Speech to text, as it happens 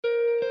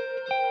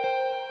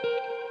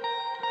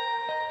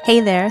Hey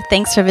there,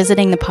 thanks for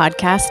visiting the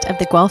podcast of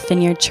the Guelph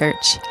Vineyard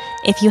Church.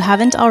 If you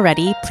haven't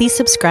already, please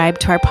subscribe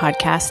to our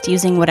podcast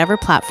using whatever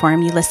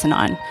platform you listen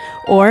on,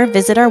 or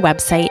visit our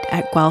website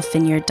at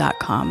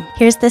guelphvineyard.com.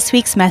 Here's this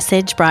week's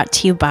message brought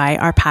to you by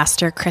our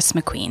pastor, Chris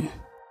McQueen.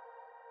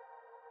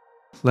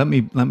 Let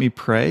me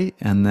pray,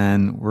 and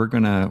then we're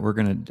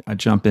gonna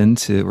jump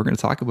into, we're gonna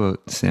talk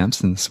about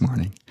Samson this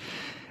morning.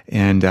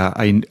 And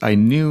I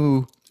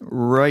knew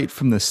right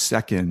from the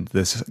second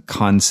this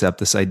concept,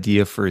 this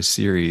idea for a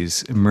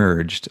series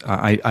emerged,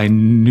 I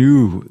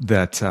knew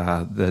that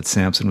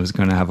Samson was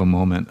going to have a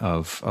moment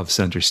of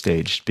center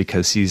stage,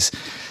 because he's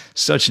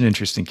such an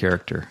interesting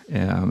character,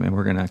 and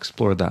we're going to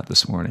explore that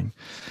this morning.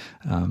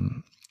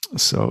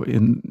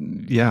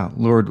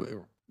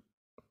 Lord,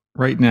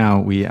 right now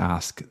we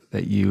ask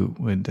that you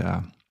would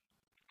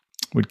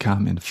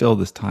come and fill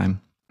this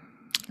time.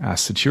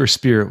 Ask that your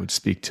Spirit would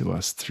speak to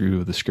us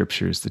through the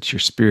Scriptures, that your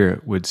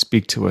Spirit would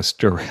speak to us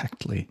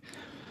directly,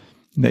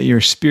 that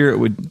your Spirit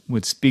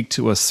would speak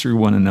to us through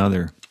one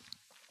another,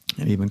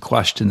 and even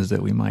questions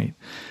that we might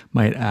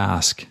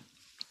ask.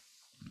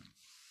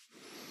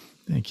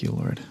 Thank you,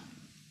 Lord.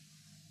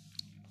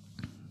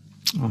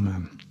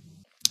 Amen.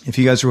 If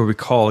you guys will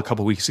recall, a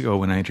couple weeks ago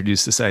when I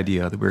introduced this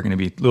idea that we're going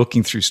to be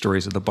looking through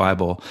stories of the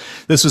Bible,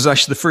 this was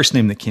actually the first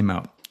name that came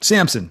out,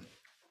 Samson.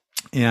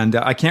 And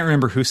I can't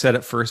remember who said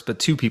it first, but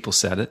two people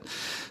said it.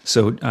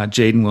 So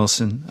Jaden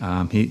Wilson,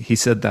 he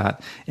said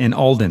that, and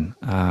Alden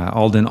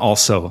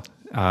also.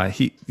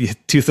 He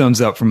two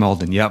thumbs up from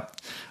Alden. Yep,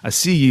 I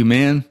see you,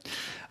 man.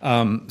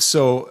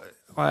 So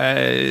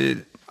I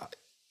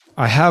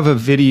have a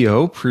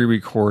video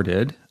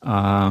pre-recorded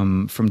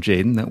from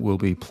Jaden that we'll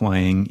be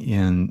playing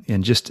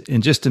in just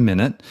a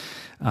minute.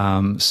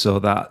 So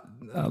that.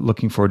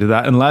 Looking forward to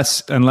that.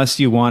 Unless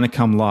you want to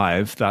come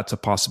live, that's a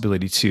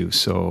possibility too.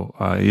 So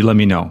you let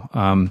me know.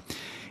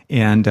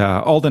 And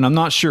Alden, I'm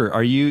not sure.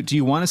 Do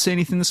you want to say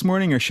anything this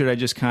morning, or should I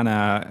just kind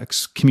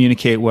of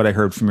communicate what I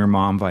heard from your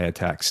mom via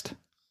text?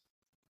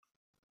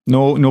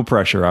 No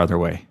pressure either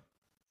way.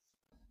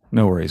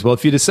 No worries. Well,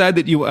 if you decide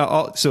that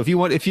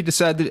if you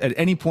decide that at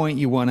any point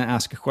you want to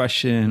ask a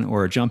question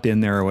or jump in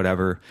there or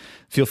whatever,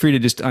 feel free to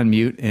just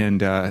unmute.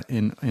 And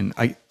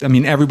I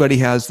mean, everybody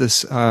has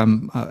this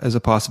as a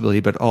possibility,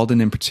 but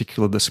Alden in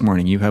particular this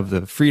morning, you have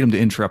the freedom to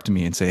interrupt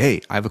me and say,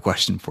 "Hey, I have a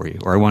question for you,"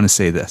 or "I want to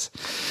say this."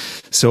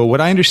 So what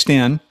I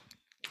understand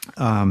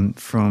from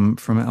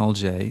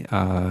LJ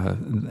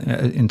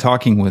in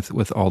talking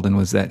with Alden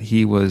was that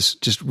he was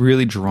just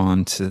really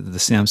drawn to the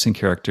Samson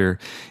character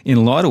in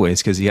a lot of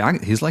ways, because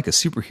he's like a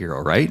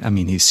superhero, right? I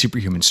mean, he's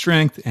superhuman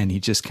strength, and he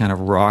just kind of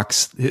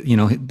rocks,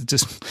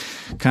 just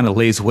kind of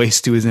lays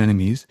waste to his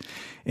enemies,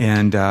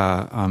 and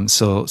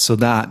so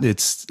that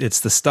it's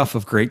the stuff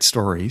of great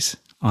stories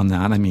on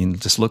that. I mean,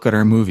 just look at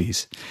our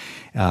movies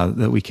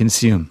that we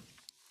consume.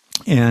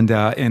 And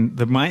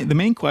the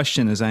main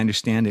question, as I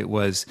understand it,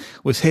 was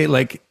hey,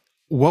 like,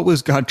 what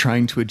was God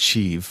trying to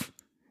achieve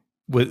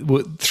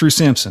through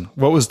Samson?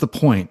 What was the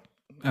point?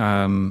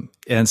 And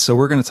so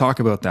we're going to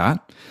talk about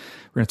that.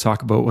 We're going to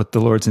talk about what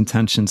the Lord's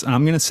intentions.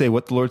 I'm going to say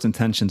what the Lord's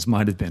intentions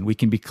might have been. We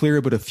can be clear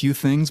about a few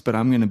things, but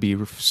I'm going to be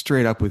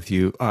straight up with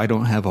you. I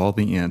don't have all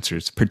the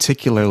answers,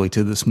 particularly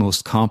to this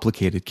most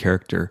complicated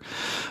character,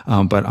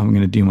 but I'm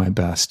going to do my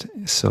best.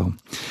 So.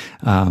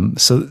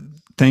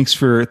 Thanks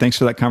for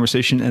that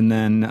conversation. And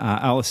then,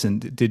 Allison,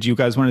 did you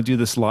guys want to do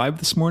this live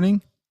this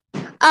morning?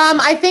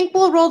 I think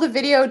we'll roll the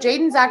video.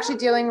 Jaden's actually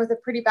dealing with a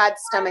pretty bad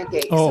stomach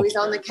ache, so he's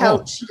on the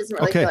couch. He doesn't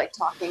really feel like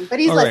talking, but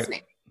he's listening.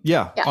 Right.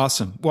 Yeah,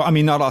 awesome. Well, I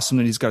mean, not awesome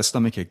that he's got a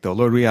stomach ache, though.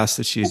 Lord, we ask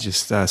that you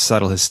just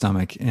settle his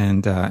stomach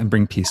and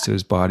bring peace to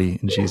his body.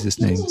 In Jesus'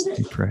 name,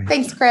 we pray.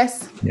 Thanks,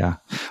 Chris. Yeah.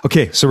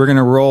 Okay, so we're going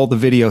to roll the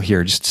video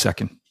here. Just a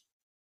second.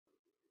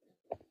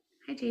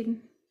 Hi, Jaden.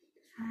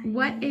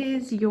 What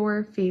is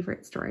your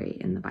favorite story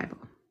in the Bible?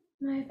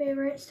 My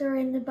favorite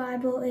story in the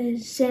Bible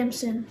is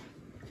Samson.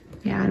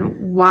 Yeah,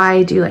 and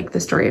why do you like the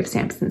story of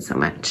Samson so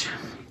much?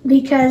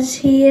 Because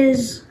he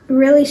is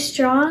really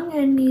strong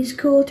and he's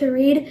cool to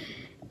read,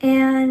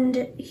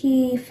 and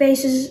he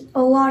faces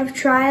a lot of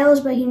trials,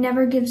 but he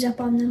never gives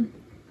up on them.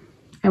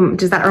 And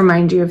does that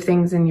remind you of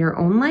things in your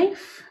own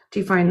life?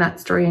 Do you find that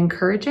story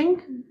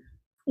encouraging?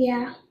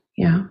 Yeah.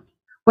 Yeah.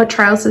 What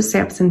trials does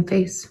Samson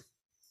face?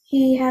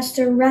 He has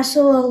to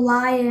wrestle a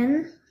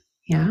lion.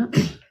 Yeah.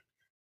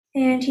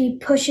 And he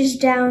pushes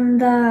down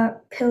the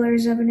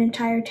pillars of an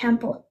entire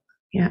temple.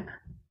 Yeah.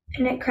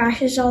 And it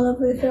crashes all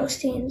over the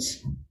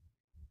Philistines.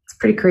 It's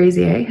pretty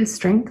crazy, eh? His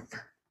strength.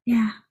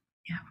 Yeah.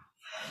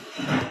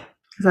 Yeah.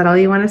 Is that all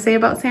you want to say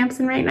about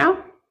Samson right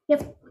now?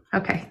 Yep.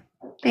 Okay.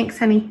 Thanks,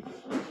 honey.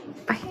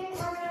 Bye.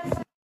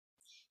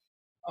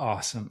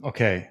 Awesome.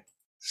 Okay.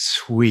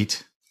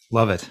 Sweet.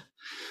 Love it.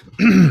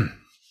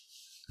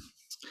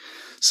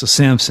 So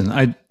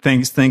Samson,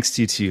 thanks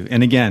to you too.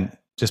 And again,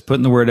 just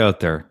putting the word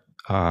out there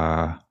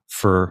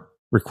for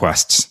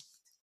requests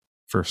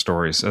for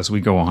stories as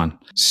we go on.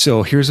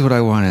 So here's what I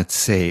want to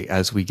say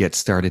as we get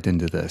started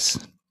into this.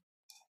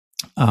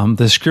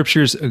 The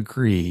scriptures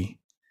agree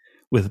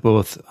with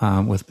both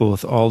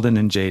Alden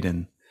and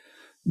Jaden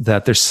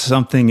that there's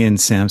something in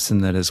Samson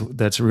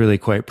that's really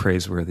quite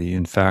praiseworthy.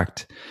 In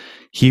fact,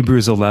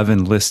 Hebrews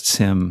 11 lists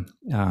him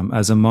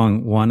as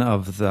among one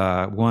of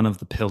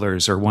the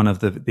pillars, or one of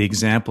the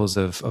examples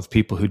of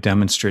people who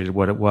demonstrated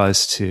what it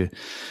was to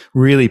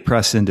really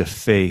press into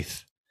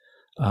faith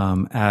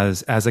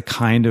as a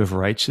kind of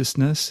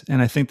righteousness.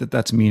 And I think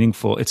that's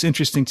meaningful. It's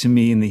interesting to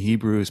me in the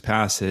Hebrews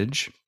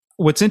passage.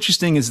 What's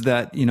interesting is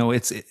that,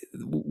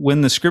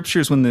 when the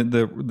scriptures, when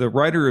the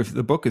writer of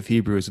the book of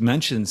Hebrews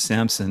mentions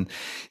Samson,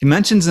 he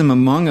mentions him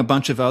among a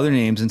bunch of other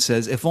names and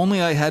says, if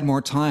only I had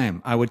more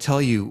time, I would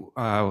tell you,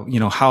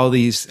 how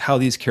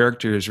these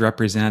characters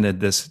represented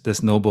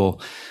this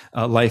noble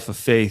life of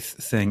faith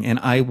thing. And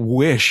I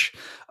wish,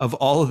 of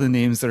all of the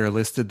names that are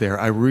listed there,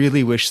 I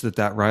really wish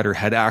that writer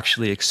had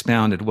actually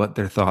expounded what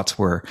their thoughts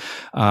were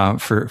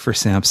for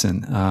Samson,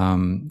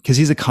 because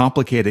he's a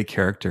complicated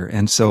character.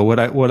 And so what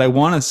I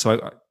want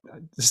to,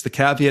 this is the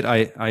caveat.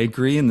 I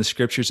agree, and the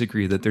scriptures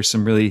agree that there's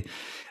some really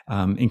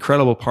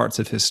incredible parts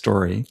of his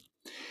story.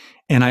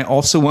 And I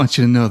also want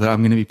you to know that I'm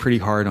going to be pretty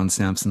hard on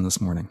Samson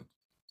this morning.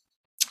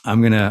 We're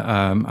going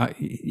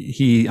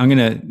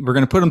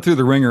to put him through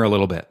the ringer a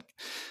little bit,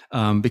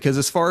 because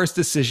as far as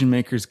decision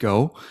makers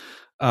go,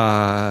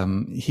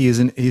 he's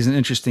an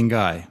interesting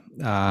guy,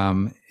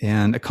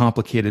 and a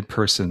complicated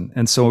person.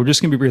 And so we're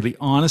just going to be really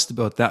honest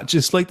about that,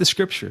 just like the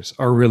scriptures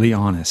are really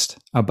honest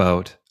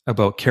about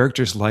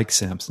characters like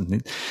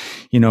Samson.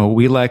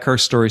 We like our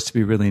stories to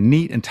be really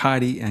neat and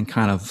tidy and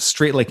kind of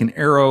straight like an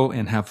arrow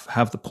and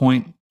have the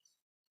point.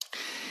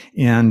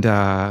 And,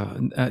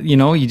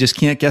 you just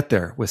can't get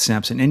there with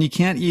Samson. And you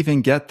can't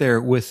even get there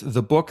with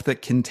the book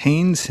that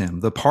contains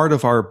him. The part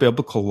of our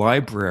biblical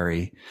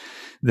library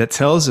that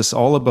tells us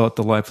all about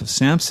the life of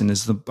Samson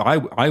is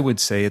I would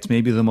say it's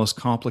maybe the most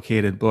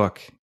complicated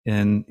book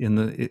in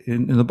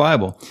the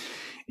Bible.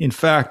 In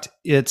fact,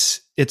 it's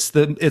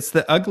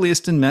the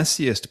ugliest and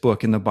messiest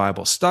book in the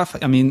Bible.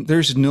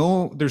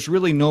 There's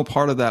really no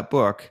part of that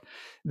book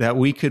that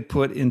we could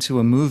put into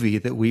a movie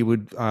that we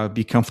would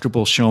be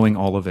comfortable showing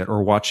all of it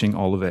or watching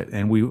all of it.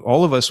 And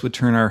all of us would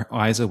turn our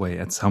eyes away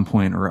at some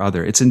point or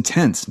other. It's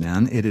intense,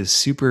 man. It is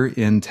super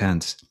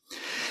intense.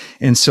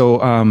 And so,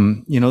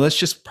 that's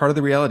just part of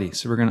the reality.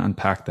 So we're going to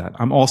unpack that.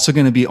 I'm also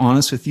going to be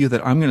honest with you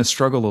that I'm going to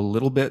struggle a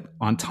little bit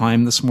on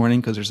time this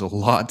morning because there's a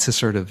lot to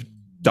sort of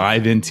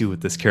dive into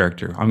with this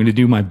character. I'm going to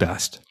do my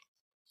best.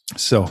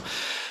 So,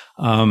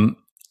 have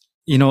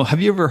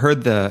you ever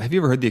heard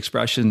the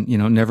expression,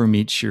 never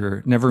meet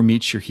your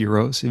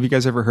heroes? Have you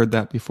guys ever heard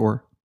that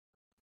before?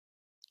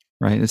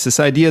 Right. It's this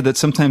idea that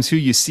sometimes who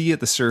you see at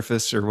the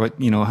surface, or what,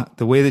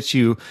 the way that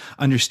you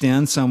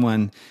understand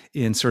someone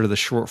in sort of the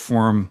short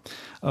form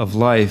of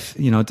life,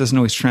 it doesn't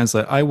always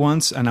translate. I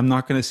once, and I'm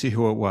not going to see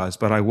who it was,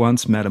 but I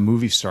once met a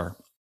movie star.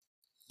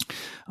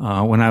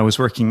 When I was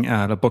working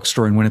at a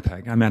bookstore in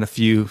Winnipeg, I met a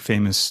few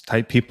famous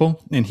type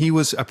people, and he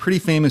was a pretty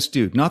famous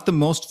dude. Not the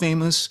most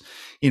famous,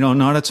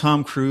 not a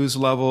Tom Cruise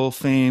level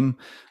fame,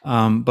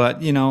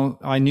 but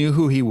I knew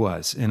who he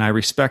was, and I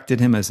respected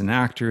him as an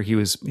actor.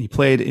 He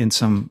played in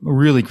some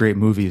really great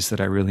movies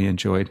that I really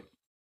enjoyed,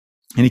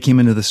 and he came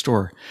into the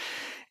store.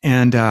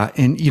 And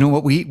you know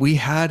what? We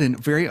had a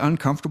very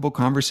uncomfortable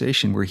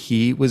conversation where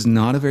he was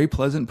not a very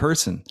pleasant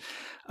person.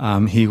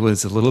 He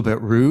was a little bit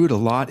rude, a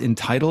lot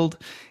entitled,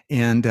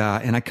 and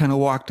I kind of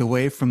walked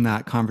away from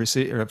that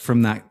conversation,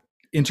 from that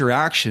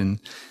interaction,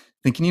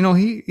 thinking,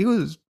 he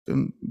was a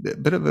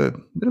bit of a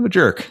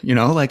jerk,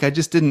 like I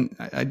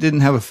didn't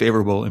have a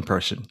favorable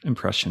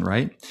impression,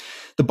 right?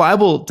 The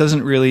Bible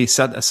doesn't really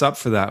set us up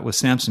for that with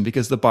Samson,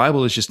 because the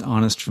Bible is just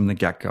honest from the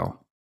get-go.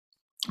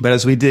 But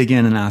as we dig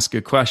in and ask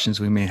good questions,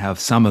 we may have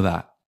some of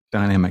that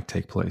dynamic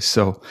take place.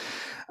 So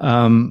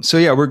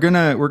we're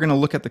gonna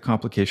look at the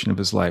complication of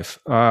his life.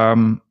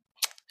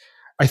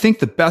 I think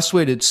the best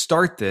way to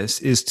start this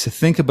is to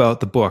think about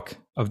the book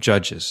of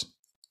Judges.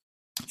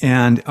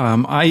 And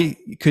I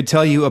could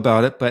tell you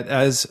about it, but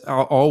as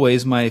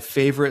always, my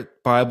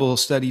favorite Bible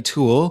study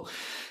tool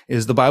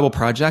is the Bible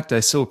Project. I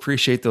so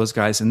appreciate those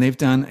guys, and they've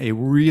done a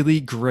really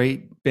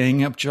great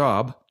bang-up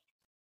job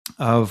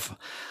of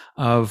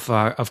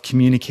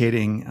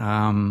communicating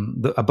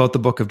about the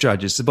book of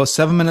Judges. It's about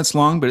 7 minutes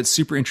long, but it's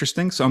super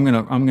interesting. So I'm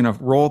gonna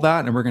roll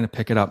that, and we're gonna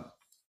pick it up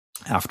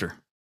after.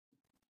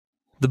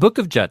 The book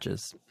of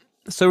Judges.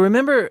 So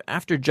remember,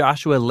 after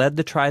Joshua led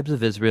the tribes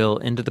of Israel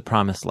into the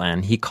promised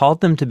land, he called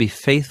them to be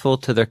faithful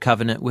to their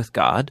covenant with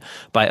God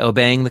by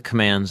obeying the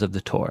commands of the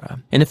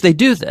Torah. And if they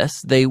do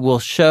this, they will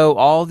show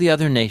all the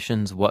other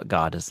nations what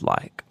God is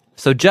like.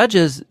 So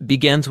Judges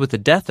begins with the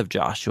death of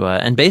Joshua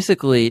and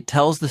basically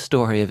tells the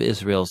story of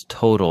Israel's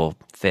total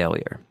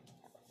failure.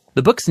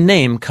 The book's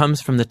name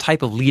comes from the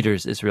type of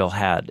leaders Israel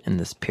had in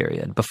this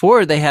period.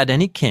 Before they had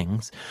any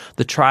kings,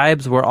 the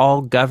tribes were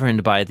all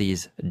governed by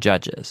these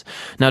judges.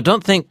 Now,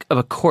 don't think of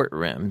a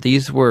courtroom.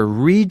 These were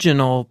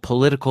regional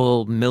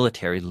political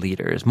military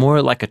leaders,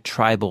 more like a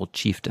tribal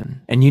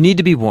chieftain. And you need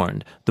to be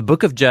warned, the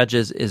book of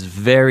Judges is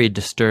very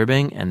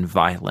disturbing and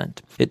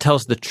violent. It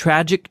tells the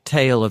tragic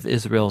tale of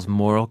Israel's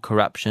moral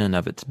corruption,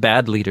 of its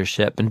bad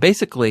leadership, and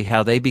basically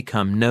how they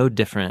become no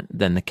different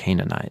than the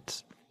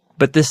Canaanites.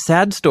 But this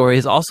sad story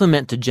is also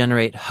meant to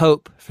generate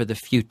hope for the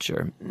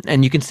future,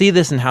 and you can see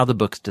this in how the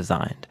book's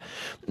designed.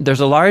 There's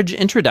a large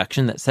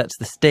introduction that sets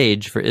the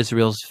stage for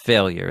Israel's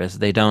failure as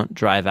they don't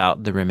drive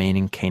out the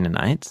remaining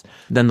Canaanites.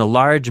 Then the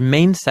large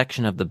main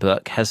section of the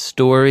book has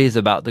stories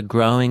about the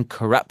growing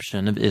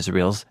corruption of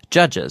Israel's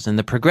judges, and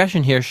the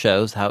progression here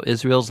shows how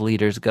Israel's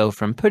leaders go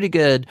from pretty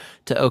good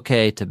to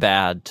okay to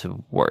bad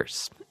to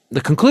worse. The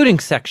concluding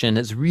section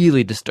is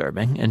really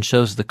disturbing and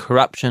shows the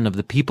corruption of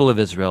the people of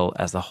Israel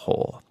as a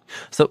whole.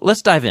 So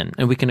let's dive in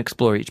and we can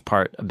explore each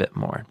part a bit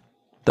more.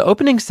 The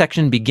opening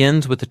section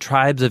begins with the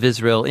tribes of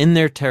Israel in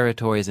their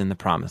territories in the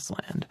Promised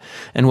Land.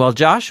 And while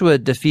Joshua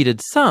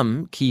defeated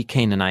some key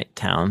Canaanite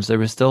towns, there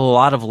was still a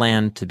lot of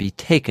land to be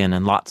taken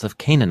and lots of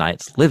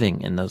Canaanites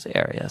living in those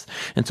areas.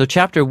 And so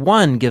chapter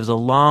 1 gives a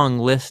long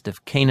list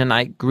of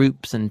Canaanite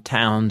groups and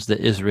towns that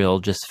Israel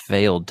just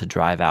failed to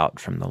drive out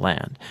from the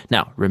land.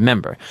 Now,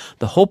 remember,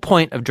 the whole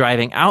point of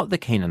driving out the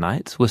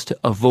Canaanites was to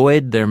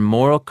avoid their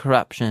moral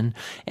corruption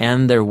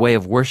and their way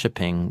of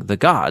worshiping the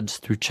gods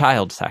through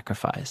child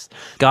sacrifice.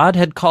 God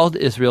had called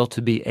Israel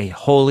to be a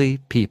holy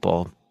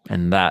people,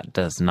 and that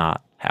does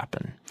not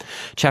happen.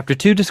 Chapter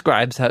 2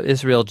 describes how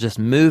Israel just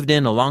moved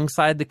in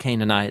alongside the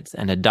Canaanites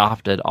and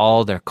adopted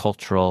all their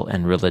cultural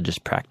and religious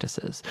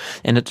practices.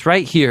 And it's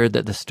right here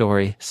that the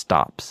story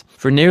stops.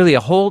 For nearly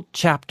a whole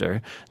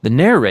chapter, the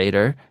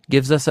narrator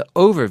gives us an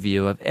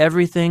overview of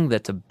everything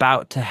that's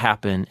about to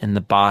happen in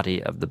the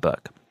body of the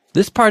book.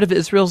 This part of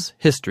Israel's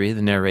history,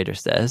 the narrator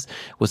says,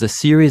 was a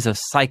series of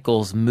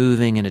cycles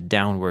moving in a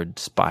downward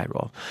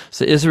spiral.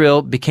 So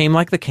Israel became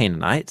like the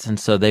Canaanites, and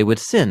so they would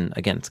sin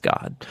against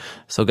God.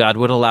 So God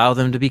would allow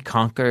them to be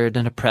conquered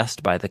and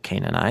oppressed by the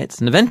Canaanites,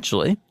 and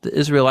eventually the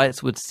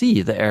Israelites would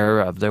see the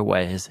error of their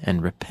ways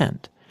and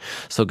repent.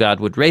 So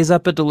God would raise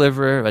up a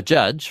deliverer, a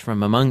judge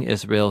from among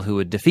Israel who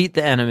would defeat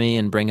the enemy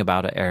and bring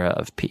about an era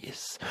of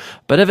peace.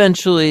 But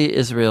eventually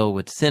Israel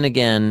would sin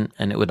again,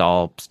 and it would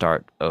all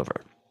start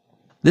over.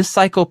 This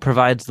cycle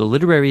provides the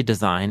literary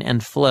design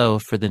and flow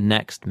for the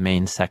next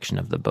main section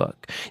of the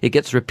book. It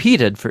gets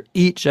repeated for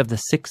each of the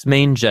 6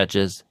 main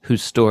judges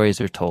whose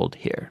stories are told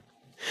here.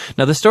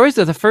 Now, the stories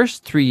of the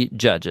first 3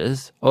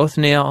 judges,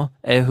 Othniel,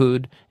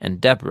 Ehud,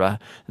 and Deborah,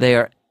 they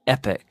are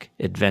epic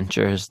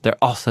adventures.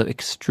 They're also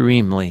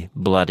extremely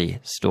bloody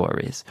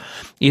stories.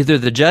 Either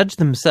the judge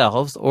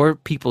themselves or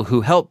people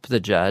who help the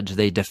judge,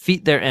 they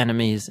defeat their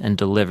enemies and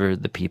deliver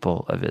the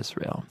people of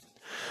Israel.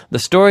 The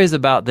stories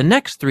about the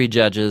next 3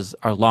 judges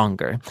are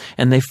longer,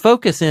 and they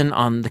focus in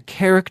on the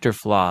character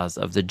flaws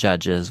of the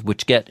judges,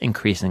 which get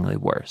increasingly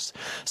worse.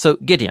 So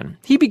Gideon,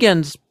 he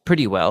begins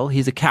pretty well.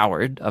 He's a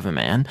coward of a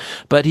man,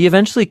 but he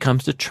eventually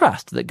comes to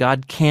trust that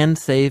God can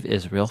save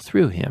Israel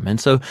through him. And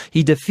so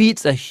he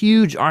defeats a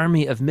huge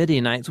army of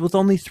Midianites with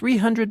only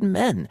 300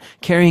 men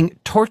carrying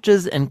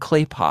torches and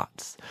clay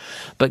pots.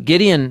 But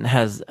Gideon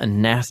has a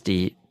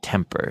nasty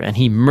temper, and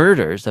he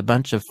murders a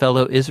bunch of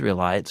fellow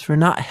Israelites for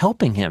not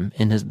helping him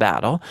in his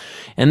battle.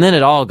 And then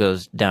it all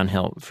goes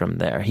downhill from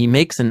there. He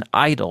makes an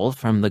idol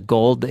from the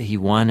gold that he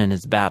won in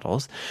his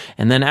battles.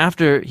 And then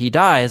after he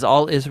dies,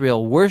 all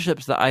Israel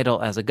worships the idol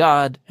as a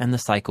god, and the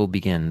cycle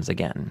begins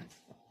again.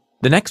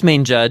 The next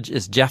main judge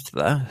is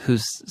Jephthah,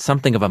 who's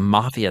something of a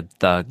mafia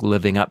thug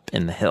living up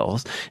in the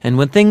hills. And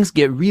when things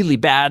get really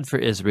bad for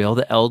Israel,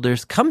 the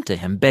elders come to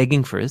him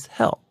begging for his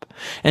help.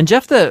 And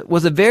Jephthah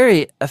was a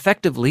very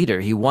effective leader.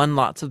 He won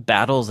lots of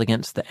battles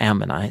against the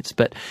Ammonites,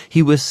 but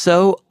he was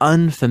so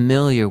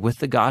unfamiliar with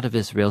the God of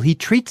Israel, he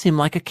treats him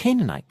like a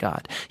Canaanite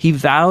god. He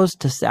vows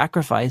to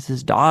sacrifice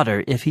his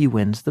daughter if he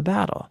wins the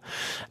battle.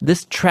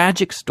 This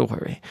tragic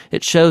story,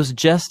 it shows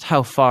just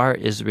how far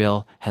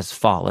Israel has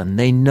fallen.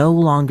 They no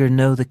longer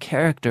know the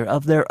character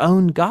of their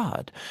own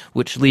God,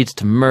 which leads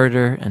to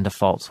murder and to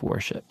false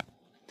worship.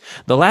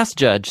 The last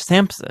judge,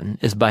 Samson,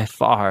 is by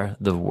far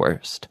the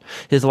worst.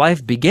 His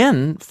life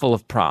began full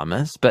of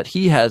promise, but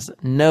he has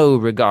no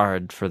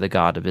regard for the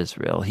God of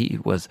Israel. He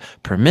was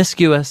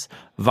promiscuous,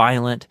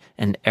 violent,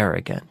 and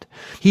arrogant.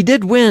 He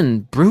did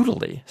win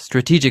brutally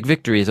strategic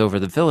victories over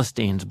the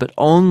Philistines, but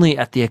only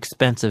at the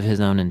expense of his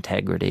own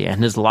integrity,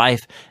 and his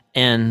life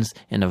ends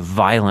in a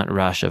violent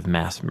rush of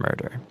mass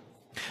murder.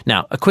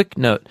 Now, a quick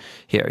note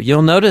here.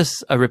 You'll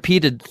notice a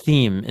repeated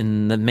theme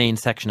in the main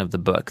section of the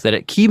book, that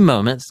at key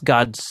moments,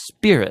 God's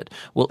Spirit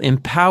will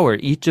empower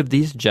each of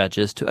these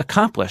judges to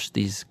accomplish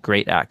these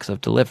great acts of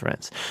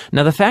deliverance.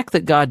 Now, the fact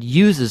that God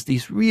uses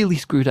these really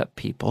screwed up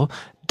people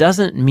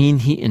doesn't mean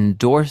he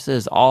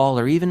endorses all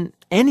or even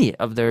any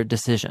of their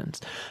decisions.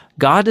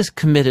 God is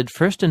committed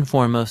first and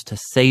foremost to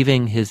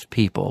saving his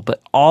people,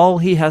 but all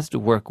he has to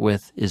work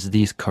with is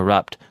these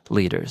corrupt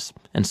leaders.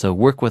 And so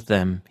work with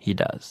them he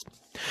does.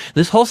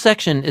 This whole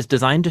section is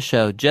designed to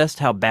show just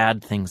how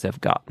bad things have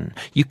gotten.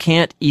 You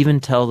can't even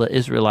tell the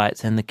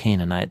Israelites and the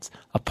Canaanites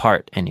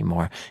apart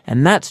anymore,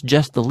 and that's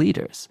just the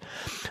leaders.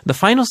 The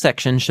final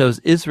section shows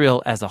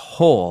Israel as a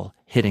whole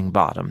hitting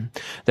bottom.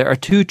 There are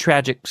 2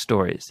 tragic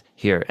stories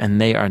here,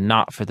 and they are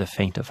not for the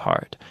faint of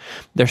heart.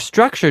 They're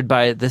structured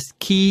by this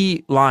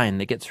key line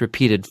that gets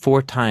repeated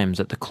 4 times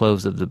at the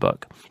close of the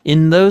book.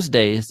 In those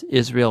days,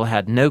 Israel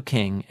had no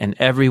king, and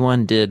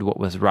everyone did what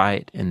was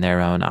right in their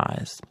own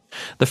eyes.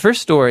 The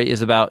first story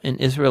is about an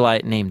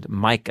Israelite named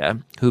Micah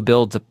who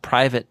builds a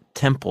private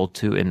temple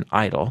to an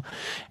idol,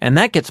 and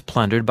that gets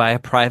plundered by a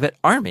private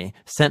army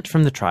sent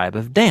from the tribe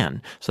of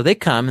Dan. So they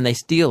come and they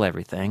steal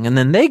everything, and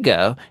then they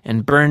go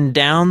and burn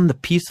down the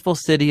peaceful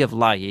city of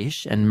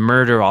Laish and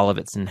murder all of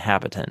its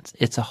inhabitants.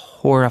 It's a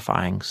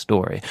horrifying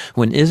story.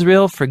 When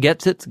Israel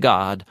forgets its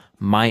God,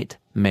 might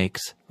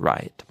makes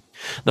right.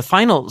 The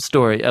final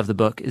story of the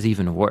book is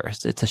even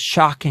worse. It's a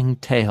shocking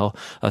tale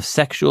of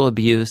sexual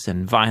abuse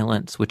and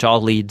violence, which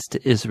all leads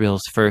to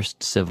Israel's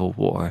first civil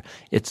war.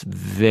 It's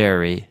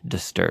very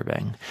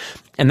disturbing.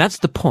 And that's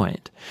the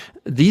point.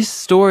 These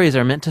stories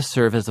are meant to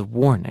serve as a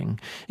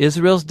warning.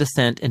 Israel's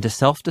descent into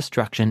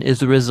self-destruction is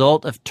the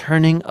result of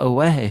turning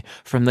away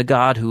from the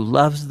God who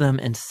loves them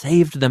and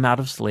saved them out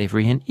of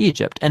slavery in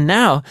Egypt. And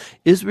now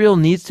Israel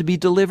needs to be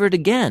delivered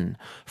again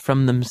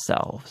from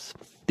themselves.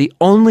 The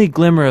only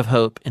glimmer of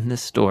hope in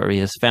this story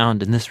is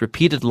found in this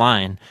repeated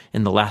line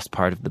in the last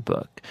part of the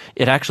book.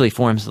 It actually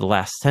forms the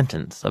last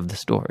sentence of the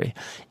story.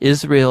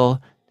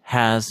 Israel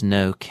has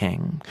no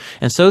king.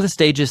 And so the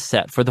stage is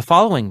set for the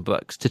following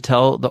books to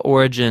tell the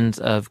origins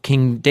of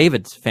King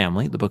David's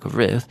family, the book of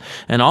Ruth,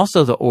 and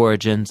also the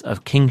origins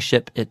of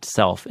kingship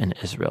itself in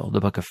Israel,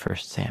 the book of 1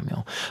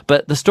 Samuel.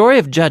 But the story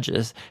of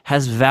Judges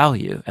has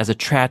value as a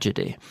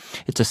tragedy.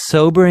 It's a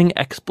sobering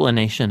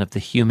explanation of the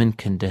human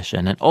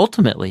condition, and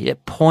ultimately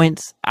it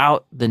points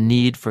out the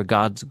need for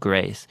God's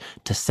grace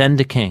to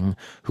send a king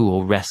who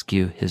will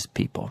rescue his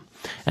people.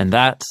 And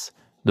that's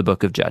the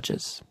book of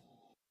Judges.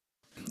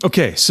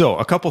 Okay, so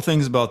a couple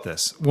things about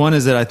this. One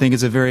is that I think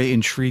it's a very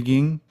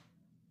intriguing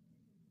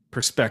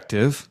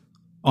perspective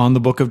on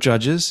the book of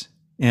Judges,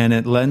 and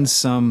it lends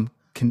some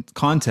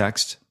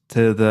context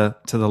to the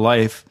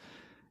life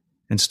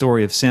and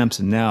story of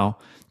Samson. Now,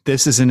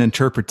 this is an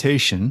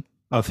interpretation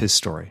of his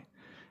story.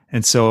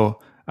 And so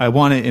I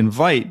want to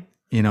invite,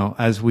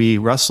 as we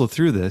wrestle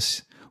through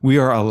this, we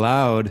are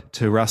allowed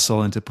to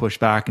wrestle and to push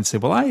back and say,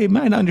 well, I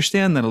might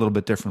understand that a little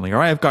bit differently,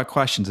 or I've got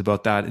questions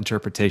about that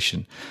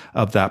interpretation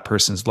of that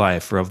person's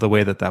life or of the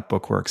way that that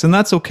book works. And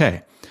that's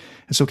okay.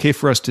 It's okay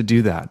for us to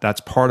do that. That's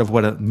part of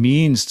what it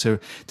means to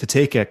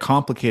take a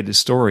complicated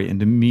story and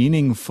to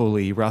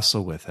meaningfully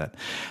wrestle with it.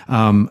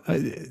 And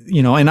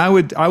I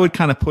would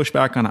kind of push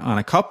back on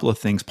a couple of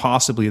things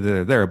possibly that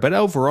are there, but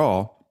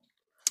overall,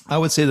 I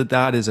would say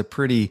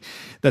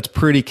that's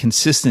pretty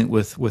consistent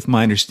with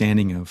my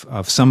understanding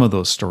of some of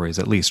those stories,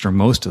 at least, or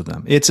most of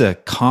them. It's a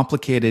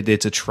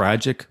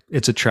tragic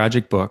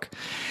book.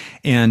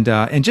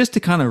 And just to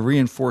kind of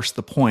reinforce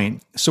the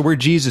point, so we're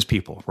Jesus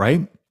people,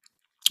 right?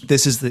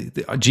 This is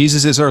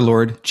Jesus is our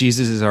Lord.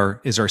 Jesus is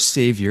our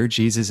Savior.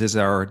 Jesus is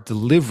our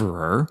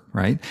deliverer,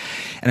 right?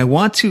 And I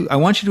want you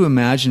to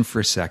imagine for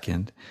a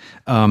second.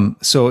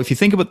 So if you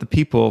think about the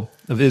people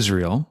of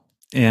Israel,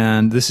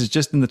 and this is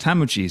just in the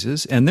time of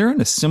Jesus, and they're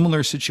in a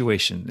similar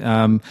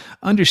situation.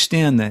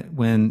 Understand that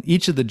when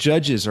each of the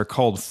judges are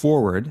called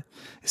forward,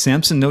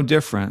 Samson no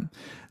different,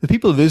 the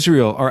people of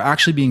Israel are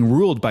actually being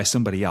ruled by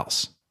somebody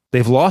else.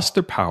 They've lost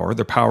their power,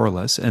 they're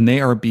powerless, and they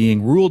are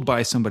being ruled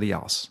by somebody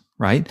else,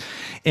 right?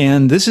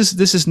 And this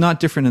is not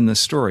different in this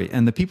story.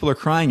 And the people are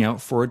crying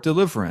out for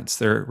deliverance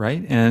there,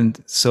 right?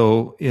 And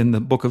so in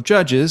the book of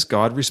Judges,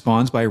 God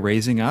responds by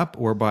raising up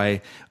or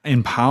by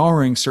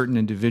empowering certain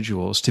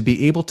individuals to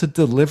be able to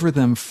deliver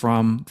them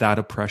from that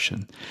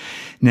oppression.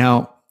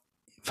 Now,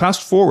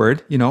 fast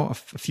forward, a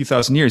few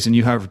thousand years, and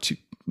you have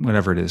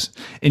whatever it is.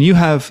 And you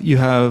have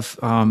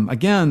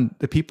again,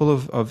 the people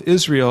of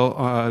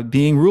Israel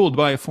being ruled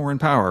by a foreign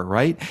power,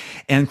 right?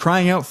 And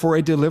crying out for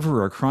a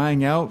deliverer,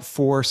 crying out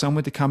for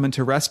someone to come and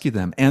to rescue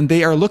them. And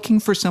they are looking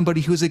for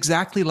somebody who's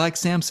exactly like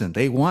Samson.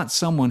 They want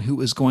someone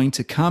who is going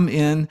to come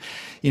in,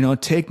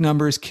 take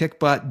numbers, kick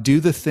butt, do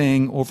the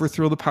thing,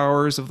 overthrow the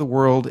powers of the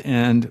world,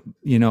 and,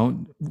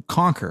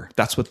 conquer.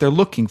 That's what they're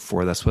looking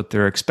for. That's what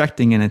they're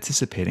expecting and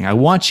anticipating. I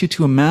want you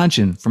to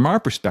imagine, from our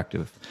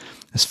perspective,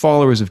 as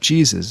followers of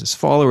Jesus, as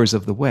followers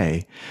of the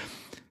way,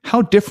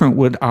 how different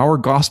would our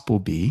gospel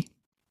be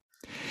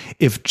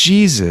if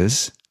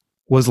Jesus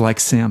was like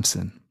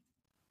Samson?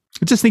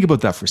 Just think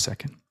about that for a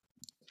second.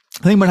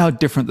 Think about how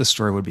different the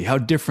story would be, how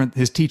different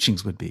his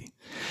teachings would be.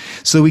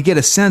 So we get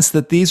a sense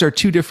that these are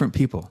two different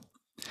people.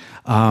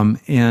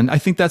 And I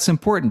think that's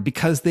important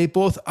because they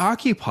both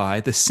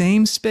occupy the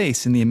same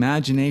space in the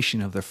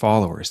imagination of their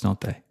followers, don't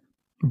they?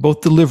 They're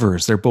both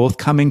deliverers. They're both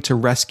coming to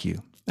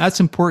rescue. That's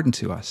important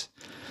to us.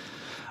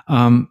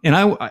 And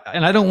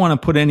I don't want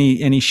to put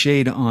any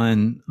shade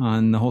on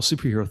the whole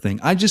superhero thing.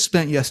 I just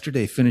spent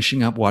yesterday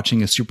finishing up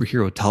watching a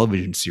superhero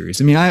television series.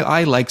 I mean,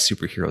 I like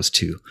superheroes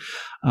too.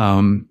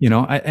 I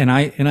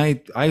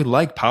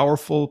like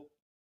powerful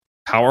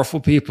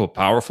people,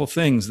 powerful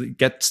things that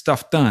get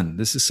stuff done.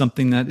 This is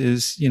something that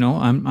is,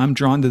 I'm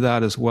drawn to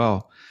that as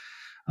well.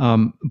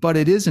 But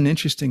it is an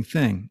interesting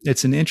thing.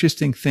 It's an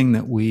interesting thing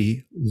that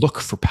we look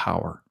for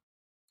power.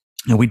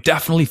 And we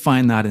definitely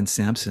find that in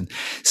Samson.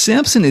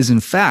 Samson is,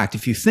 in fact,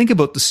 if you think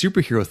about the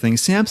superhero thing,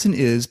 Samson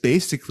is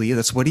basically,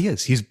 that's what he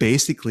is. He's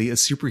basically a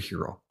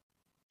superhero.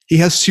 He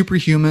has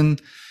superhuman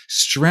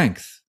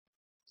strength.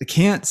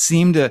 He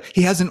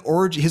has an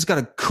origin, he's got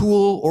a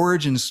cool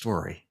origin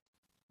story,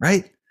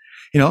 right?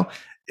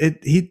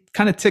 He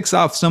kind of ticks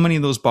off so many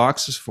of those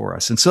boxes for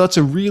us. And so that's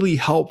a really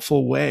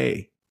helpful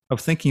way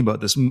of thinking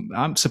about this.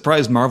 I'm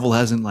surprised Marvel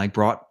hasn't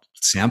brought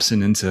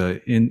Samson into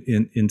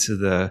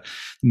the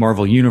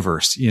Marvel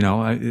universe.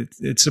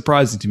 It's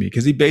surprising to me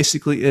because he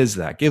basically is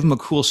that. Give him a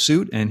cool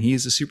suit and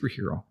he's a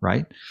superhero,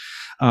 right?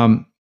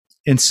 And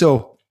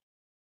so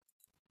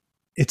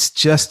it's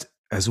just,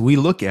 as we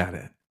look at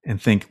it and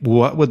think,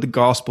 what would the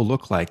gospel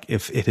look like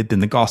if it had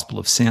been the gospel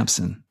of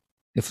Samson?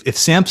 If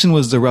Samson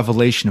was the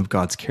revelation of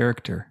God's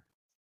character,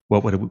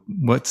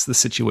 what's the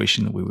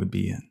situation that we would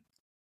be in?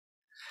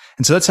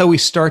 And so that's how we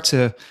start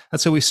to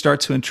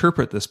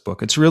interpret this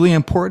book. It's really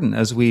important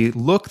as we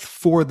look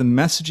for the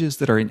messages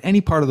that are in any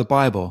part of the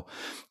Bible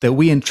that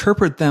we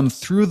interpret them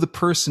through the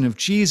person of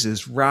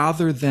Jesus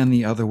rather than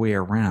the other way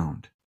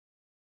around.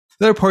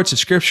 The other parts of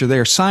Scripture, they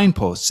are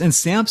signposts, and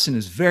Samson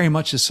is very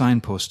much a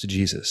signpost to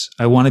Jesus.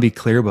 I want to be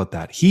clear about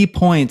that.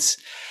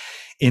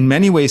 In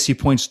many ways, he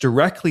points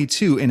directly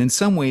to, and in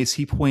some ways,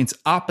 he points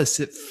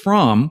opposite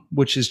from,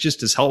 which is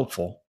just as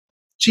helpful,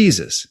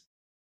 Jesus.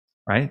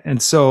 Right.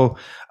 And so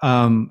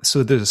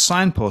there's a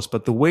signpost,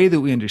 but the way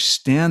that we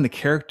understand the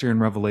character and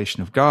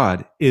revelation of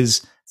God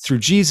is through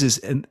Jesus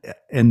and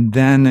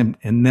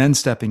then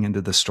stepping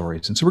into the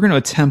stories. And so we're going to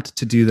attempt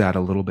to do that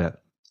a little bit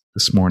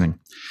this morning.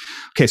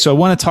 Okay. So I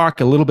want to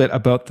talk a little bit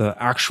about the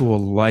actual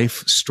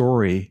life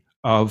story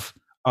of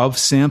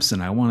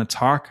Samson. I want to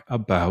talk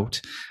about,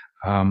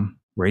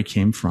 where he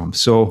came from.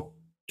 So,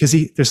 because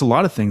there's a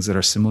lot of things that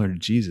are similar to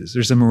Jesus.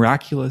 There's a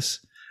miraculous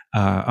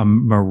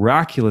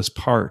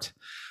part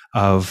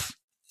of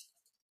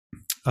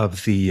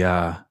his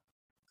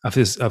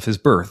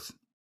birth,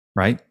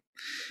 right?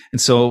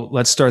 And so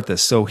let's start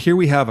this. So here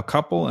we have a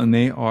couple, and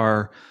they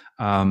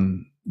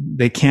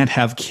can't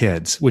have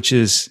kids, which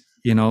is,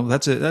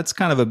 that's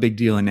kind of a big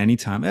deal in any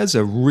time. That's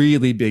a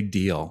really big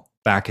deal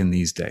back in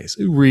these days.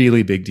 A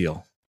really big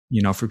deal,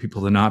 for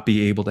people to not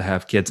be able to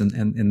have kids,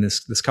 and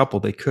this couple,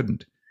 they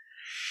couldn't.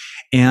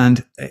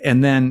 And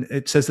then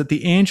it says that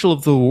the angel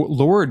of the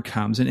Lord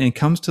comes and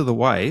comes to the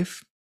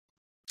wife,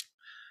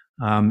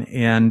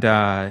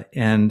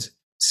 and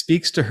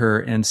speaks to her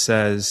and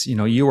says,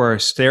 you are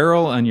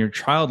sterile and you're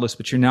childless,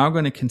 but you're now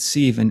going to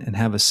conceive and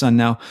have a son.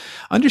 Now,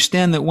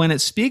 understand that when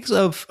it speaks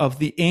of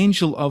the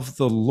angel of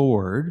the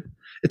Lord,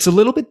 it's a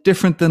little bit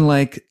different than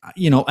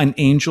an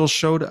angel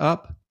showed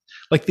up.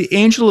 Like the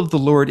angel of the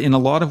Lord, in a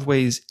lot of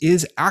ways,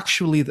 is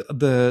actually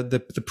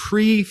the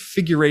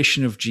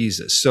prefiguration of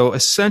Jesus. So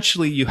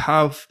essentially, you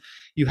have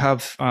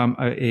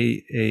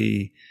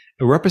a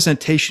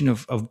representation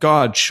of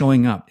God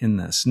showing up in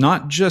this,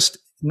 not just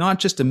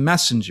a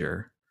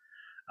messenger,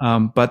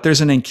 but there's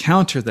an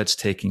encounter that's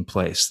taking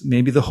place.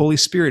 Maybe the Holy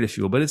Spirit, if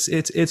you will, but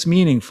it's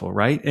meaningful,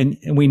 right?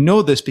 And we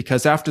know this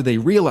because after they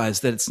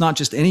realize that it's not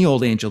just any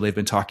old angel they've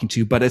been talking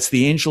to, but it's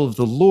the angel of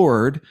the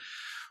Lord,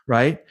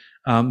 right?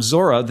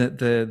 Zora,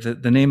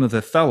 the name of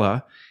the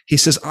fella, he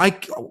says,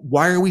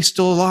 why are we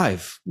still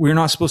alive? We're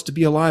not supposed to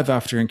be alive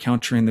after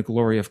encountering the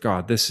glory of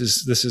God. This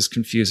is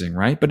confusing,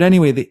 right? But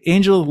anyway, the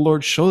angel of the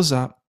Lord shows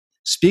up,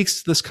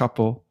 speaks to this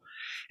couple,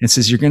 and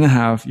says, you're going to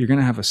have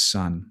a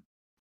son,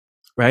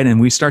 right? And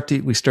we start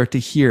to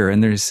hear,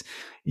 and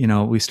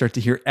we start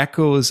to hear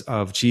echoes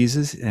of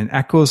Jesus and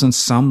echoes on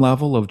some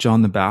level of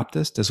John the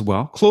Baptist as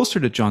well, closer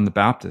to John the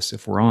Baptist,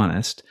 if we're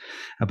honest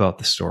about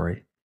the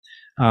story.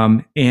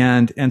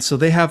 And so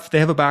they have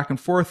a back and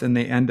forth, and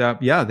they end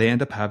up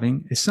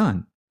having a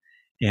son,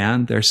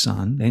 and their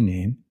son they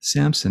name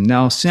Samson.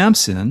 Now,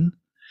 Samson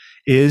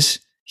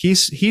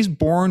he's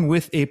born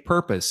with a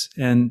purpose.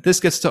 And this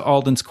gets to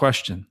Alden's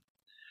question.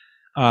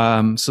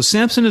 So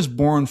Samson is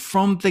born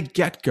from the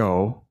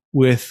get-go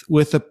with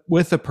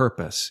a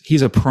purpose.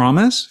 He's a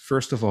promise,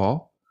 first of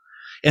all.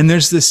 And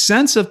there's this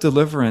sense of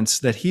deliverance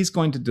that he's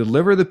going to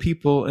deliver the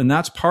people. And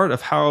that's part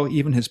of how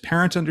even his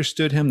parents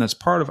understood him. That's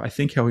part of, I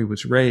think, how he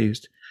was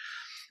raised.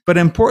 But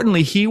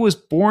importantly, he was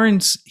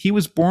born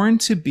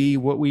to be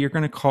what we are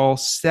going to call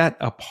set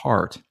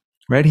apart,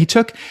 right? He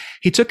took a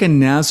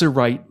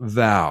Nazirite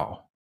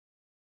vow.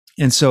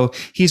 And so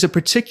he's a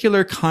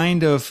particular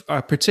kind of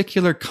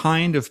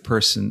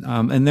person.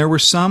 And there were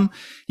some,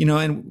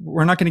 and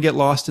we're not going to get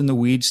lost in the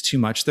weeds too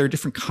much. There are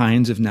different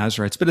kinds of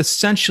Nazarites, but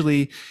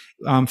essentially,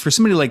 for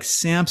somebody like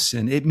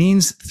Samson, it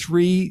means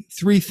three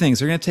things.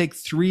 They're going to take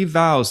 3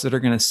 vows that are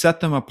going to set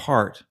them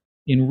apart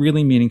in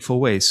really meaningful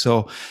ways.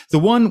 So the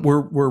one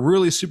we're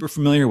really super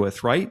familiar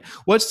with, right?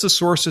 What's the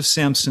source of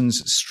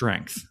Samson's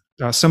strength?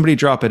 Somebody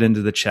drop it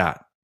into the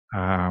chat.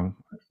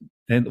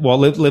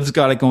 Liv's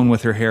got it going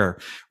with her hair,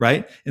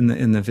 right? In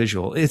the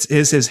visual, it's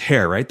his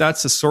hair, right?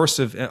 That's the source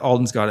of,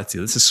 Alden's got it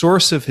too. It's the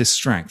source of his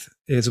strength,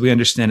 as we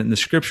understand it in the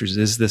scriptures,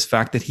 is this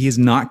fact that he has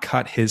not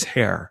cut his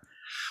hair.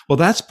 Well,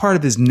 that's part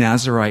of his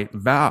Nazarite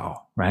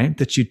vow, right?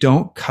 That you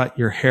don't cut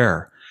your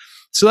hair.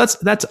 So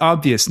that's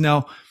obvious.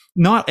 Now,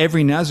 not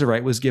every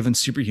Nazarite was given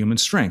superhuman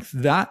strength.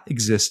 That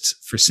exists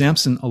for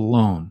Samson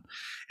alone.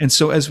 And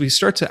so as we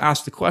start to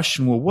ask the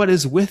question, well, what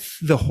is with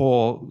the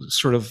whole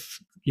sort of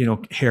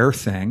hair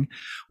thing?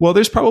 Well,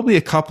 there's probably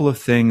a couple of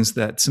things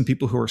that some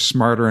people who are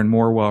smarter and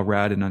more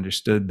well-read and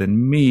understood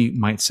than me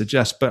might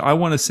suggest. But I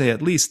want to say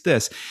at least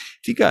this.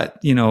 If you got,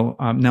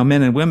 now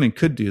men and women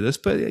could do this,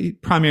 but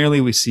primarily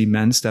we see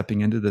men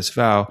stepping into this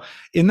vow.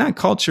 In that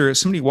culture,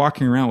 somebody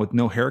walking around with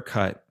no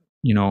haircut,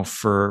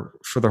 for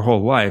their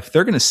whole life,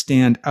 they're going to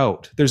stand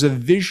out. There's a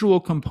visual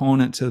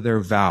component to their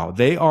vow.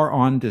 They are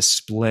on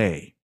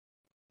display.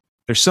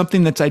 There's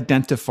something that's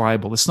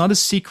identifiable. It's not a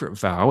secret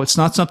vow. It's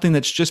not something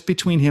that's just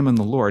between him and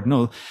the Lord.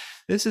 No,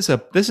 this is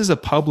a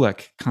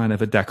public kind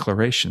of a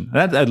declaration.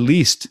 That, at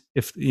least,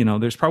 if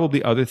there's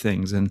probably other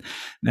things, and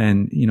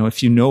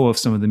if you know of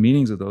some of the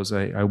meanings of those,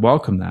 I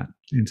welcome that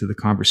into the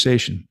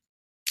conversation.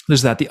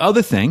 There's that. The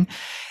other thing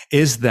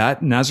is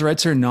that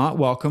Nazarites are not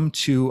welcome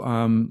to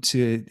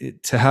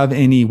have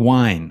any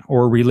wine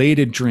or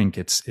related drink.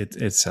 It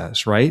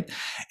says, right?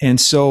 And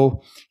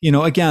so,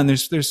 again,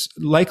 there's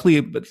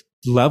likely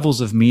levels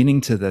of meaning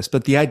to this,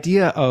 but the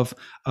idea of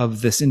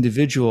this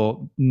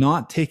individual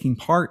not taking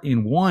part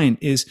in wine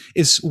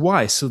is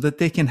why? So that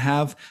they can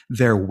have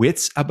their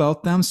wits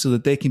about them, so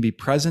that they can be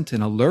present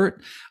and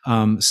alert,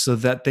 so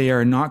that they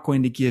are not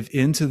going to give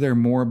in to their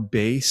more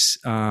base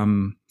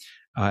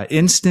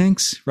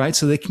instincts, right?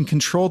 So they can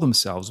control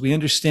themselves. We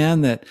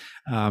understand that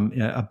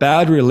a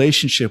bad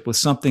relationship with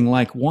something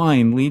like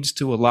wine leads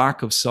to a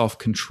lack of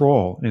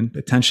self-control and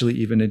potentially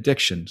even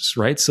addictions,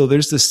 right? So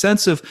there's this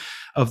sense of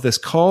this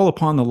call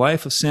upon the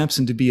life of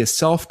Samson to be a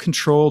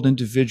self-controlled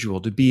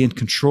individual, to be in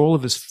control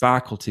of his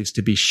faculties,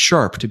 to be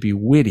sharp, to be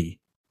witty,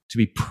 to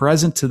be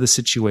present to the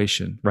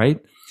situation,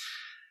 right?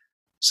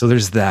 So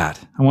there's that.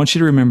 I want you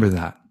to remember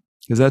that,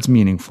 because that's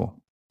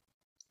meaningful.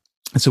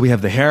 And so we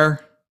have the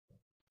hair.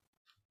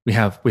 We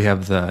have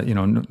the,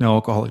 no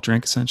alcoholic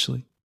drink,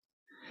 essentially.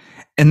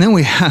 And then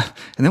we have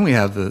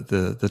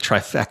the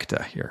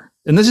trifecta here.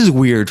 And this is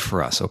weird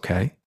for us,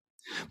 okay?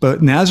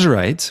 But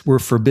Nazarites were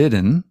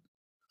forbidden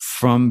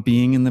from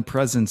being in the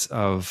presence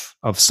of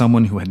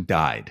someone who had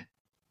died,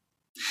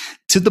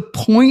 to the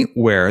point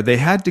where they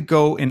had to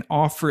go and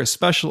offer a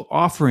special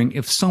offering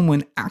if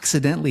someone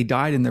accidentally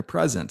died in their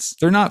presence.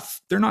 They're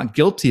not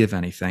guilty of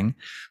anything,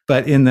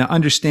 but in the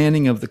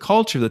understanding of the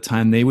culture of the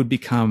time, they would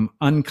become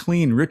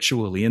unclean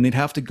ritually, and they'd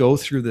have to go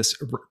through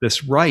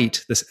this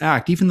rite, this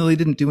act, even though they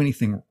didn't do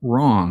anything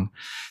wrong.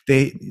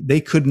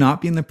 They could not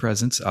be in the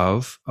presence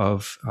of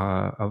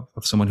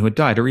someone who had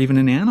died, or even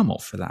an animal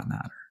for that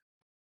matter.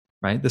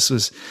 Right? This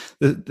is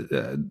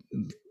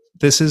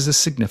a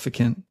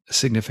significant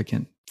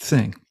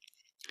thing.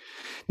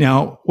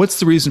 Now, what's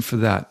the reason for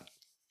that?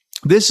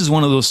 This is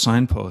one of those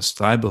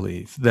signposts, I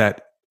believe,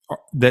 that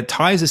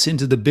ties us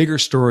into the bigger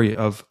story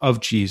of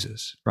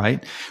Jesus,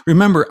 right?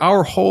 Remember,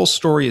 our whole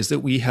story is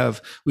that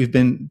we've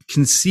been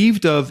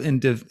conceived of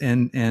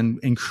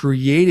and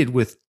created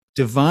with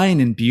divine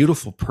and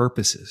beautiful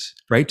purposes,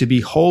 right? To be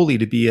holy,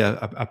 to be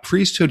a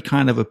priesthood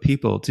kind of a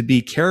people, to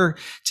be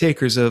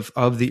caretakers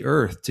of the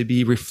earth, to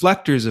be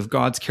reflectors of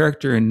God's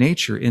character and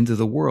nature into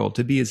the world,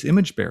 to be his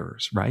image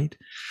bearers, right?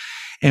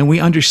 And we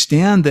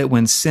understand that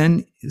when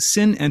sin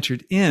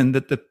entered in,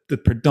 that the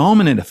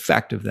predominant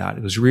effect of that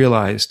was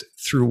realized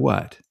through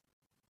what?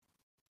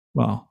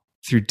 Well,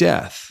 through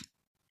death,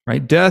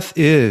 right? Death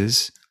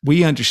is,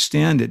 we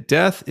understand it,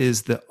 death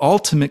is the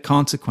ultimate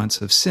consequence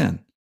of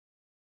sin.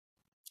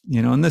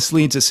 And this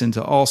leads us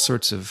into all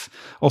sorts of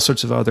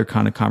other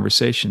kind of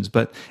conversations,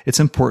 but it's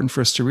important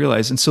for us to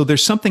realize. And so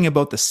there's something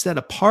about the set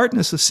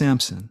apartness of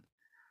Samson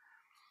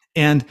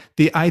and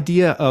the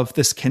idea of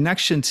this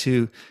connection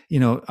to,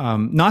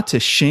 not to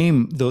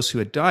shame those who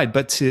had died,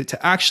 but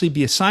to actually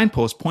be a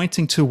signpost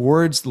pointing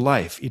towards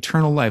life,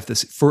 eternal life,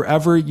 this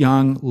forever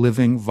young,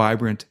 living,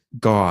 vibrant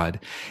God.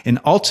 And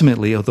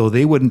ultimately, although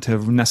they wouldn't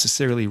have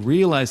necessarily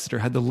realized it or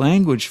had the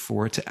language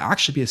for it, to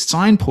actually be a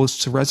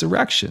signpost to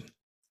resurrection.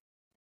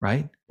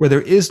 Right? Where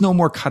there is no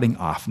more cutting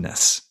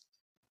offness.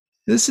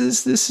 This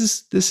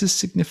is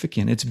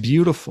significant. It's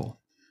beautiful.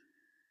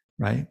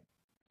 Right?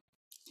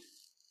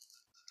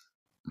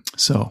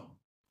 So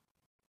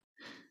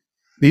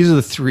These are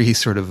the three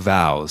sort of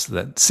vows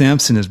that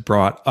Samson is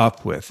brought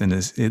up with. And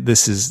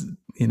this is,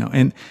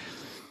 and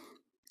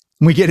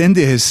we get into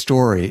his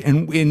story,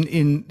 and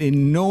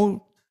in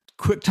no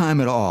quick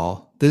time at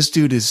all, this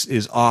dude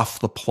is off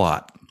the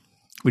plot.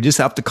 We just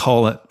have to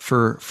call it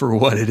for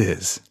what it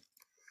is,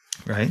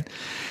 right?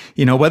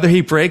 Whether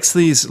he breaks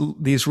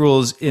these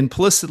rules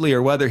implicitly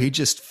or whether he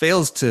just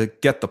fails to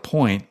get the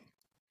point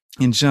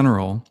in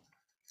general,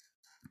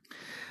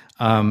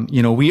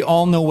 we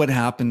all know what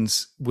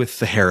happens with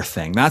the hair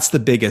thing. That's the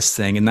biggest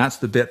thing. And that's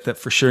the bit that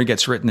for sure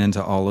gets written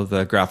into all of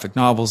the graphic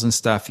novels and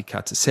stuff. He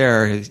cuts his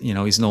hair.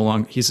 He's no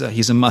longer,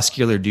 he's a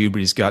muscular dude, but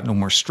he's got no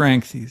more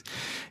strength.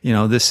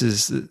 This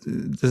is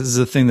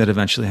the thing that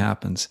eventually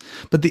happens.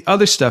 But the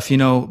other stuff,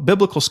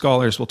 biblical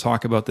scholars will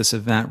talk about this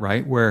event,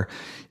 right? Where,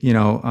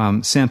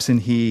 Samson,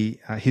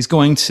 he's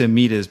going to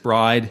meet his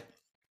bride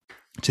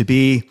to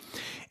be,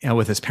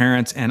 with his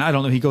parents, and I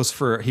don't know, he goes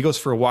for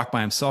a walk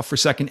by himself for a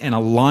second, and a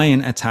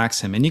lion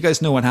attacks him. And you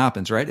guys know what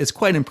happens, right? It's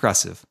quite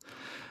impressive.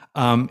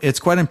 He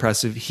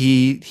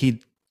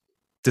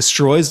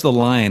destroys the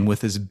lion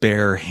with his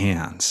bare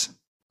hands,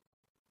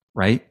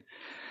 right?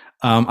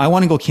 I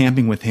want to go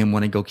camping with him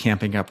when I go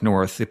camping up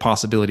north, the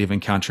possibility of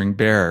encountering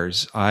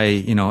bears.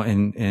 Yuri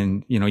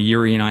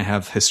and I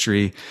have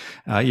history,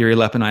 Yuri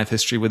Lepp and I have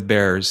history with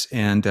bears.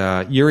 And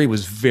Yuri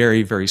was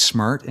very, very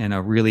smart and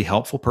a really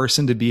helpful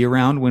person to be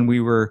around when we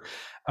were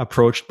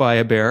approached by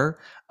a bear.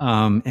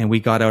 And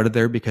we got out of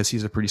there because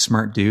he's a pretty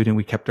smart dude and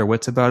we kept our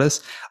wits about us.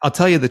 I'll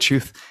tell you the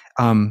truth.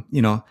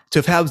 To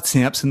have had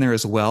Samson there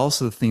as well,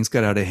 so that things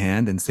got out of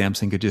hand and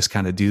Samson could just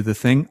kind of do the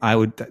thing,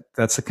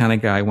 that's the kind of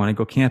guy I want to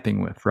go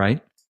camping with,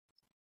 right?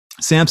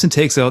 Samson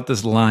takes out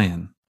this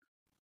lion.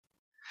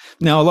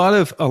 Now, a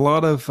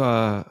lot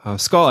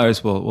of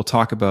scholars will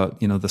talk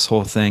about, this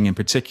whole thing, and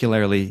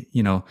particularly,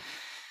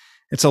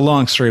 it's a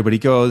long story, but he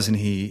goes and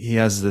he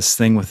has this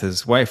thing with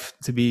his wife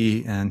to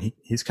be, and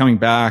he's coming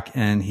back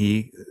and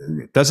he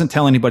doesn't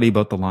tell anybody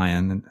about the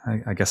lion,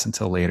 I guess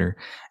until later.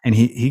 And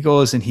he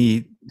goes and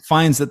he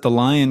finds that the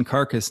lion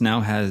carcass now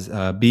has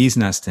a bee's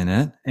nest in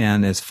it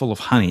and is full of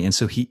honey. And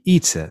so he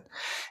eats it.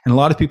 And a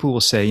lot of people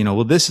will say,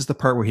 this is the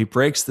part where he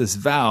breaks this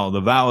vow, the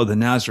vow of the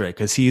Nazarite,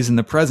 because he's in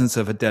the presence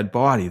of a dead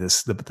body,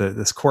 this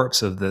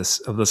corpse of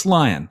this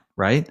lion,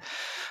 right?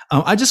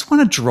 I just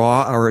want to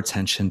draw our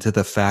attention to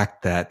the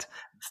fact that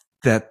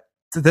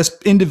this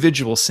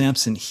individual,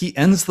 Samson, he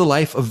ends the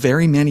life of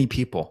very many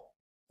people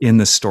in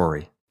this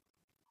story.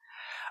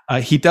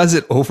 He does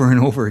it over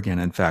and over again.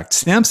 In fact,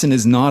 Samson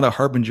is not a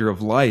harbinger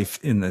of life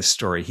in this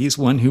story. He's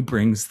one who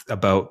brings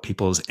about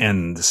people's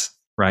ends,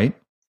 right?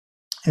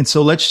 And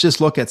so let's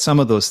just look at some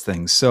of those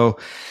things. So,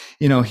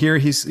 here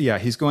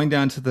he's going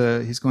down to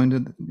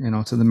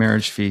the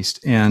marriage feast,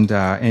 and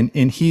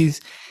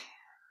the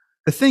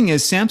thing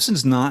is,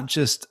 Samson's not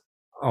just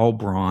all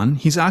brawn.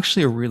 He's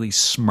actually a really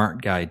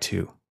smart guy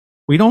too.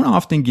 We don't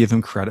often give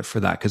him credit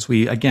for that because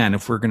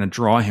if we're going to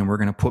draw him, we're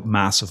going to put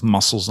massive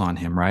muscles on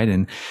him, right?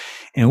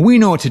 And we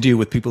know what to do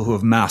with people who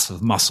have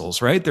massive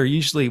muscles, right? They're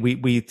usually,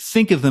 we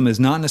think of them as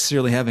not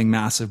necessarily having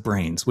massive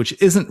brains, which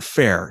isn't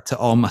fair to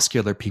all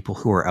muscular people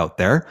who are out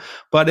there,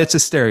 but it's a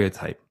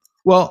stereotype.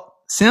 Well,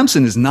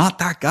 Samson is not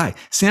that guy.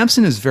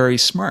 Samson is very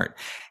smart.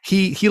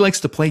 He likes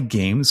to play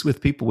games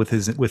with people with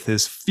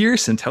his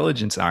fierce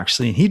intelligence,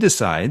 actually. And he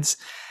decides,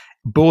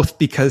 both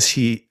because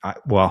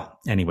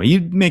anyway, you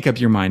make up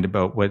your mind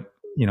about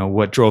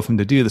what drove him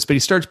to do this, but he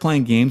starts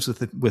playing games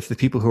with the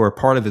people who are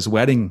part of his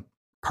wedding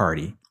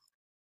party.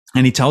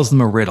 And he tells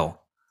them a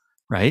riddle,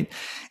 right?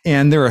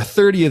 And there are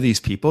 30 of these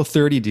people,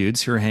 30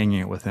 dudes who are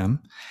hanging out with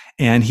him.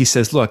 And he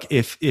says, look,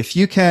 if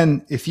you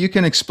can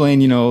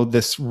explain,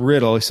 this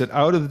riddle, he said,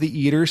 out of the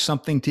eater,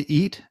 something to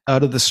eat,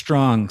 out of the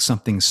strong,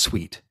 something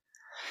sweet.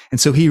 And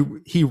so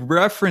he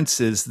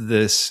references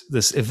this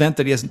event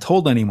that he hasn't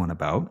told anyone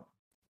about.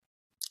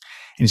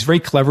 And he's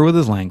very clever with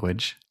his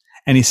language.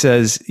 And he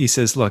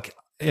says, look,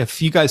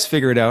 if you guys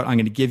figure it out, I'm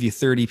going to give you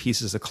 30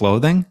 pieces of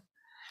clothing.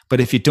 But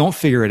if you don't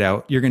figure it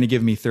out, you're going to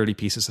give me 30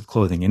 pieces of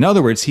clothing. In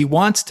other words, he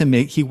wants to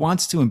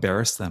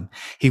embarrass them.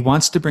 He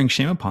wants to bring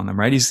shame upon them,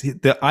 right?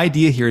 The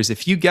idea here is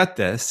if you get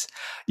this,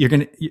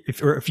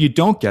 if you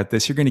don't get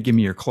this, you're going to give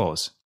me your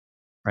clothes,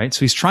 right? So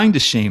he's trying to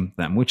shame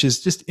them, which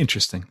is just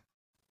interesting.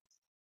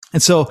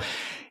 And so,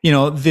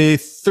 the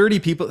 30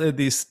 people,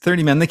 these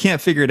 30 men, they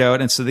can't figure it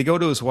out. And so they go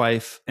to his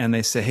wife and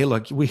they say, hey,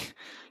 look, you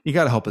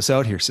got to help us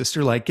out here,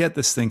 sister. Like, get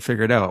this thing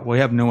figured out. We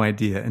have no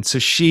idea. And so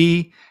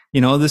she,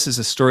 this is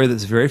a story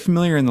that's very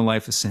familiar in the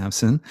life of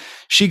Samson.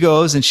 She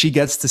goes and she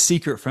gets the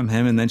secret from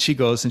him. And then she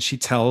goes and she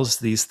tells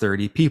these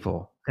 30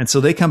 people. And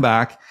so they come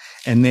back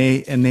and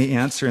they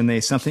answer and they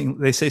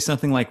say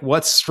something like,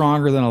 what's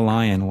stronger than a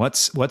lion?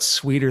 What's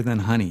sweeter than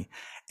honey?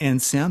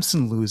 And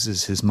Samson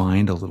loses his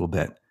mind a little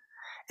bit.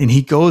 And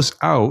he goes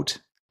out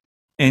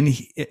and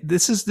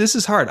this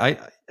is hard.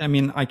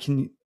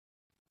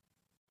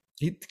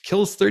 He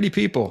kills 30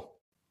 people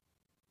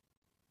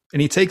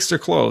and he takes their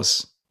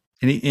clothes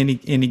and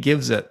he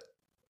gives it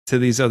to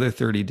these other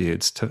 30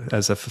 dudes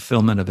as a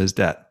fulfillment of his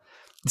debt.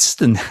 It's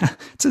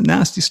a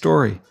nasty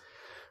story,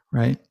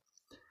 right?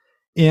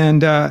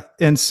 And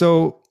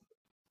so,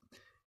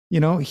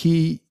 and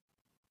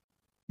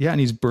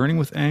he's burning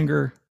with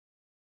anger,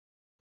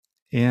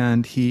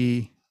 and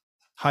he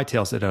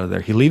hightails it out of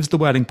there. He leaves the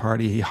wedding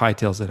party. He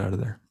hightails it out of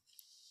there.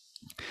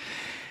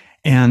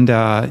 And,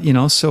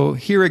 so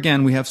here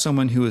again, we have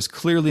someone who is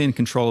clearly in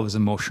control of his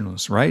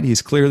emotions, right?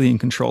 He's clearly in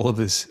control of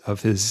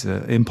his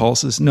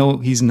impulses. No,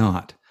 he's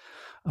not.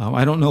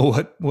 I don't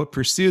know what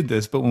pursued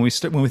this, but when we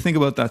think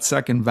about that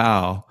second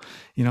vow,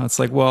 it's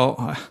like, well,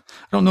 I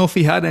don't know if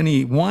he had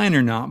any wine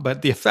or not,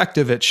 but the effect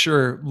of it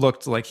sure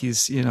looked like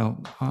he's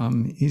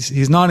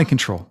not in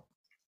control,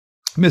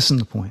 missing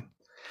the point.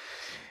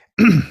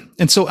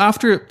 And so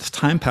after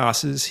time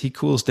passes, he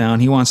cools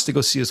down. He wants to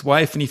go see his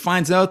wife, and he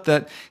finds out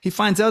that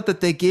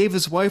they gave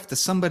his wife to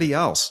somebody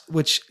else,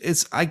 which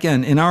is,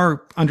 again, in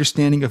our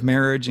understanding of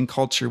marriage and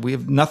culture, we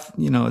have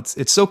nothing.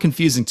 It's so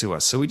confusing to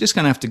us. So we just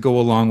kind of have to go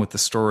along with the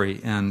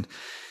story and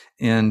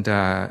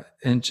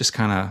just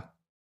kind of,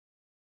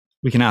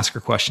 we can ask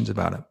her questions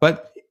about it.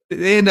 But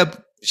they end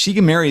up, she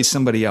marries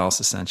somebody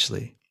else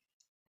essentially,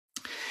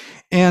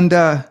 and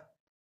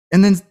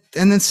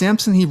then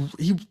Samson,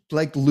 he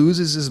like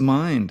loses his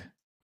mind,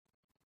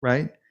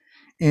 right?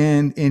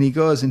 And he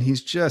goes and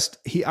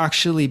he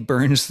actually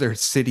burns their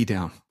city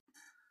down.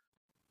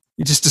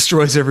 He just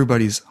destroys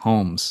everybody's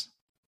homes.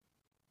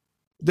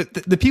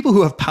 The people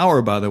who have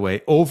power, by the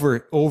way,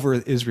 over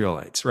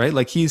Israelites, right?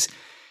 Like he's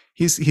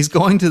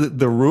going to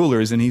the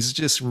rulers and he's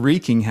just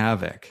wreaking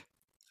havoc.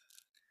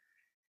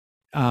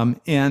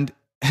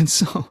 And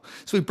so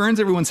he burns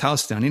everyone's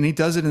house down, and he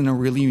does it in a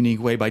really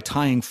unique way by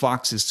tying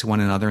foxes to one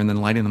another and then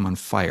lighting them on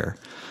fire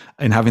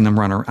and having them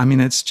run around. I mean,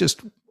 it's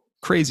just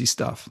crazy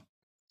stuff,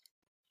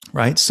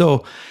 right?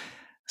 So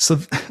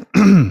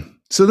then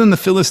the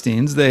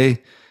Philistines, they're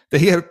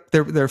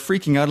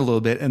freaking out a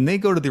little bit, and they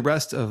go to the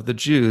rest of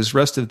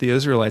the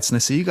Israelites, and they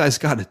say, "You guys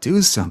got to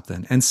do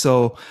something." And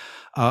so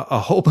a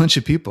whole bunch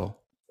of people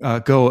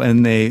go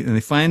and they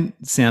find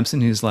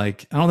Samson, who's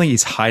like, I don't think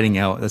he's hiding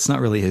out. That's not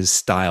really his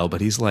style,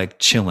 but he's like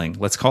chilling.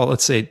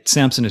 Let's say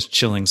Samson is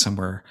chilling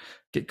somewhere,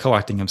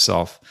 collecting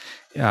himself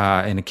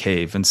in a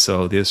cave. And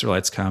so the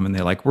Israelites come and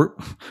they're like, we're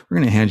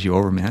going to hand you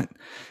over, man.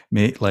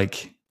 Mate,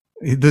 like,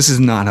 this is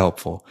not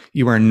helpful.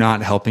 You are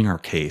not helping our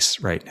case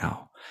right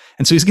now.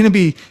 And so he's going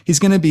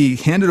to be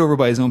handed over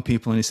by his own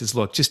people. And he says,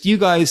 look, just you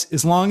guys,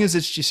 as long as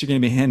it's just, you're going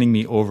to be handing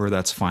me over,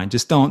 that's fine.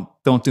 Just don't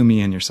do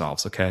me in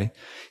yourselves. Okay.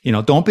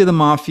 Don't be the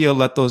mafia.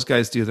 Let those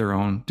guys do their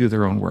own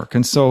work.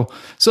 And so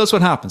that's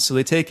what happens. So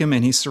they take him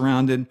and he's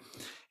surrounded,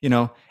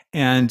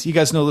 and you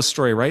guys know the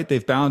story, right?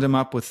 They've bound him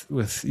up with,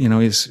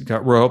 he's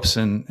got ropes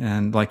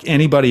and like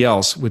anybody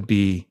else would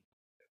be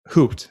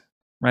hooped.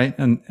 Right.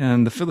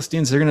 And the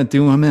Philistines, they're going to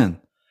do him in.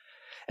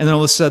 And then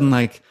all of a sudden,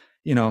 like,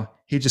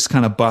 he just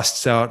kind of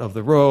busts out of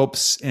the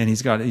ropes, and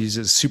he's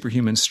a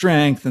superhuman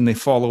strength, and they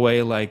fall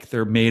away like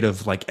they're made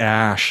of like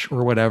ash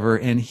or whatever.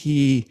 And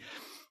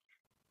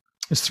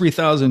there's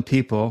 3,000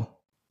 people.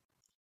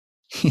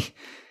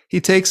 He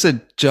takes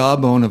a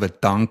jawbone of a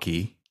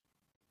donkey,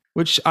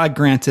 which I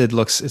granted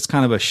it's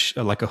kind of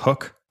like a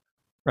hook,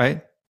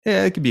 right?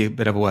 Yeah, it could be a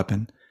bit of a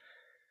weapon.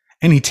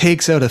 And he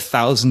takes out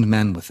 1,000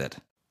 men with it.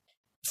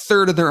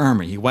 Third of their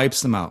army. He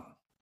wipes them out.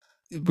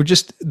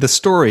 The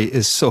story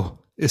is so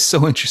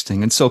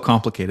interesting and so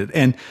complicated.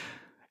 And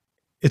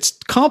it's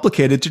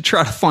complicated to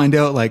try to find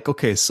out, like,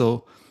 okay,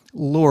 so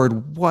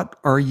Lord, what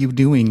are you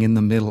doing in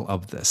the middle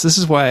of this? This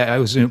is why it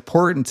was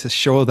important to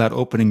show that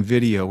opening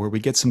video where we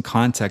get some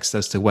context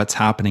as to what's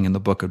happening in the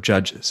book of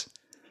Judges.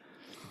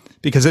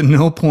 Because at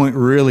no point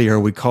really are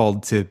we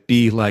called to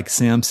be like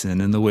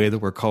Samson in the way that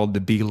we're called to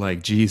be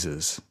like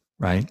Jesus,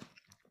 right?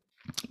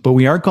 But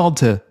we are called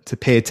to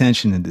pay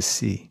attention and to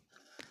see.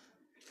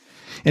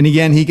 And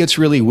again, he gets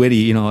really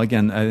witty,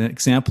 again, an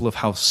example of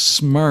how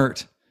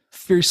smart,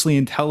 fiercely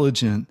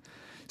intelligent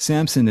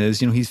Samson is.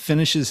 He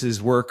finishes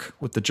his work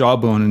with the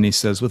jawbone and he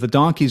says, with a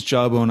donkey's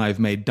jawbone, I've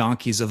made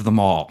donkeys of them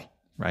all,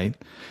 right?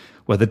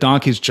 With a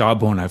donkey's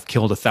jawbone, I've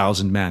killed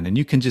 1,000 men. And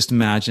you can just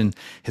imagine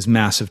his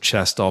massive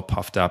chest all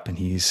puffed up, and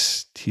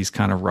he's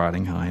kind of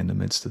riding high in the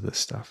midst of this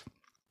stuff.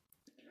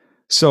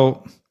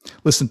 So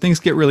listen, things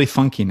get really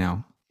funky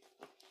now.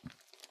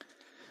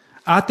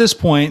 At this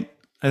point,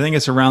 I think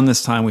it's around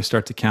this time we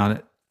start to count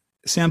it.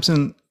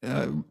 Samson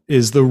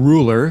is the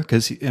ruler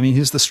because,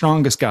 he's the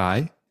strongest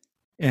guy.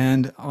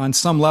 And on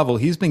some level,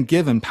 he's been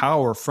given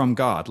power from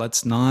God.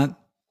 Let's not,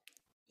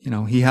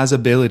 he has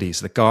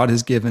abilities that God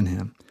has given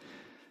him.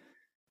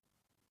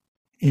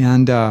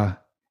 And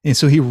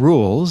so he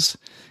rules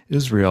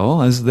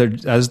Israel as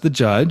the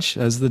judge,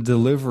 as the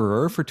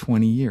deliverer for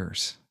 20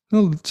 years, a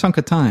little chunk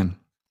of time.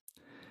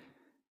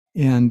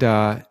 And,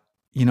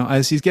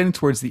 as he's getting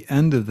towards the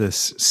end of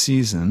this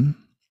season,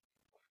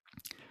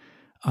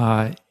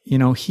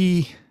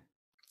 he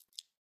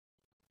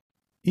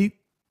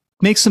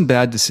makes some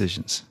bad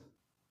decisions.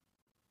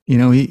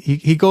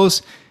 He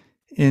goes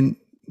in,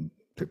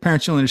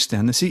 parents, you'll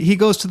understand this. He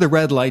goes to the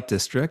red light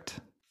district,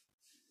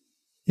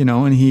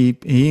 and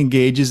he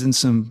engages in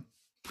some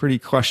pretty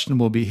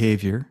questionable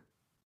behavior.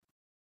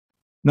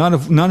 None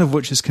of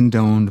which is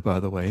condoned, by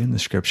the way, in the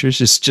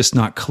scriptures. It's just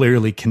not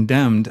clearly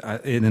condemned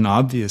in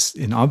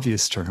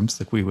obvious terms,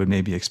 like we would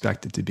maybe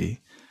expect it to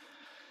be.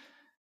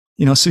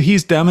 So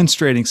he's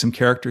demonstrating some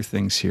character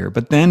things here,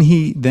 but then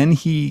he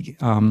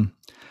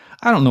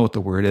I don't know what the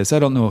word is. I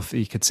don't know if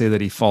you could say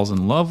that he falls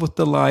in love with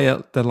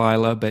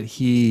Delilah, but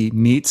he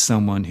meets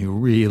someone who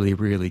really,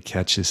 really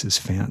catches his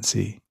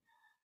fancy.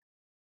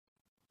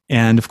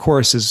 And of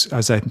course,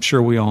 as I'm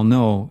sure we all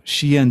know,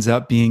 she ends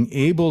up being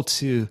able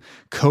to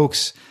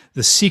coax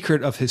the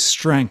secret of his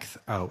strength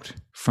out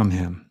from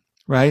him,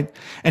 right?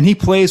 And he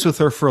plays with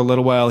her for a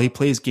little while. He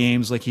plays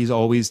games like he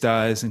always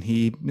does, and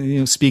he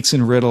speaks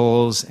in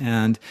riddles,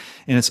 and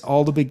it's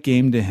all the big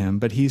game to him.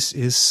 But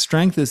his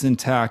strength is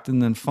intact,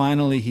 and then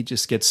finally he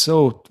just gets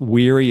so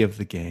weary of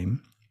the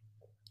game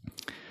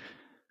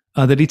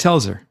that he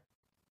tells her.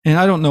 And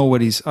I don't know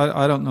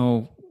I don't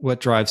know what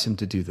drives him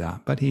to do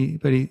that, but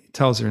he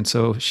tells her, and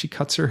so she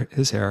cuts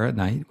his hair at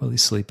night while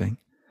he's sleeping,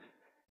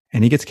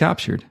 and he gets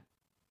captured.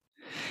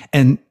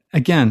 And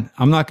again,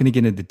 I'm not going to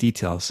get into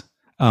details,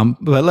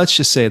 but let's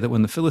just say that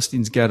when the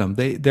Philistines get him,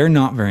 they're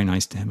not very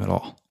nice to him at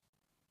all,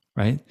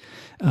 right?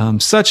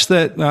 Such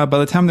that by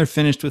the time they're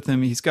finished with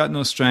him, he's got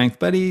no strength,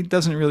 but he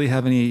doesn't really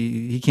have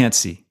any. He can't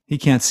see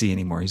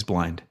anymore. He's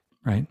blind,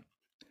 right?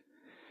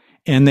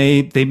 And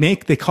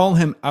they call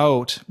him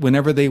out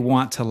whenever they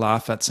want to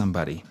laugh at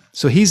somebody.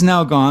 So he's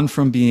now gone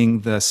from being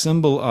the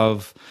symbol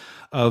of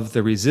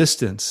the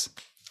resistance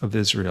of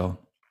Israel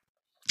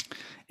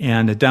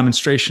and a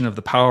demonstration of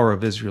the power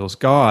of Israel's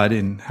God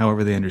in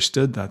however they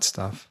understood that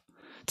stuff,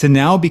 to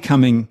now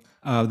becoming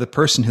the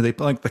person who they,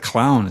 like the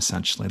clown,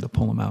 essentially, to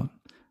pull him out.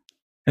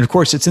 And of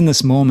course, it's in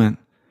this moment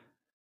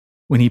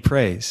when he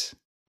prays.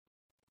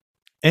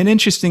 And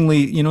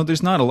interestingly,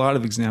 there's not a lot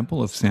of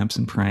example of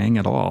Samson praying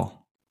at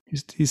all.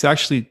 He's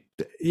actually,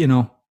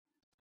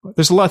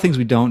 there's a lot of things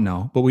we don't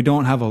know, but we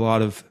don't have a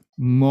lot of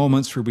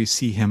moments where we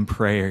see him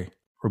pray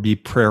or be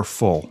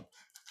prayerful.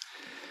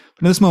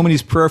 But in this moment,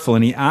 he's prayerful,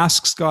 and he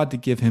asks God to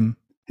give him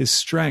his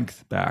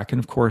strength back. And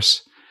of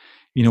course,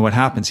 what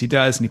happens? He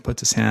does, and he puts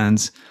his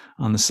hands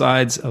on the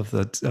sides of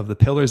the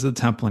pillars of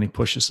the temple, and he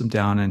pushes them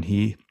down, and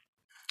he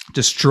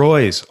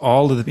destroys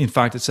in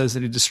fact, it says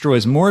that he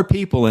destroys more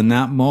people in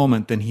that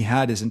moment than he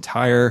had his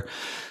entire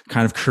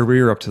kind of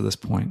career up to this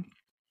point.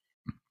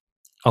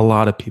 A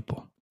lot of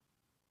people.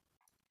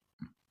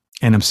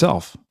 And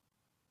himself.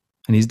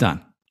 And he's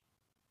done.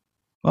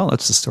 Well,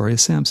 that's the story of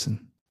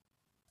Samson.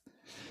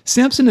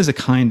 Samson is a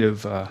kind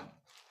of, I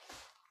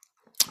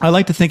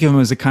like to think of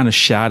him as a kind of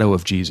shadow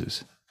of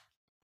Jesus.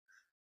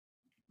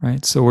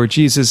 Right? So where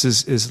Jesus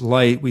is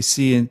light, we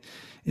see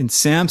in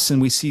Samson,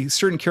 we see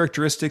certain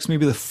characteristics.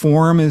 Maybe the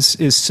form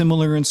is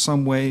similar in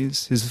some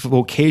ways. His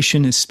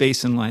vocation, his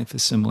space in life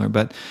is similar.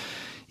 But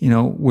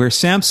where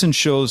Samson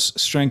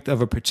shows strength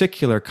of a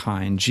particular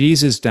kind,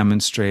 Jesus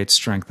demonstrates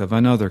strength of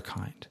another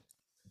kind,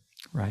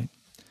 right?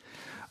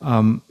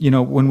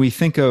 When we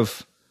think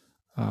of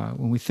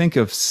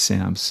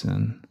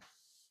Samson,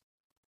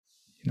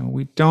 we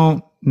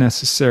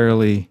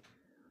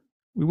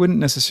wouldn't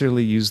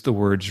necessarily use the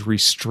words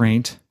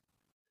restraint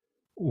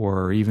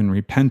or even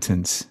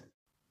repentance,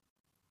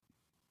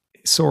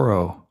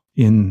 sorrow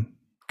in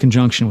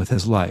conjunction with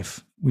his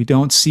life. We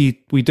don't see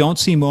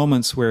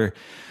moments where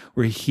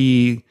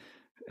he,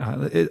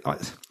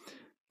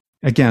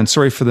 again,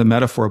 sorry for the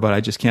metaphor, but I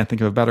just can't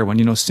think of a better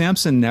one.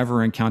 Samson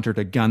never encountered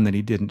a gun that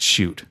he didn't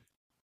shoot.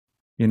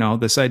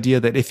 This idea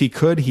that if he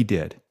could, he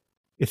did.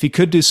 If he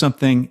could do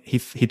something,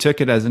 he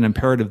took it as an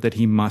imperative that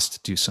he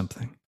must do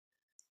something.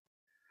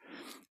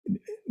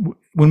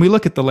 When we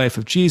look at the life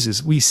of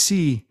Jesus, we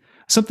see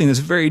something that's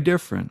very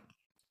different.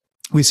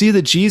 We see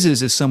that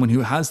Jesus is someone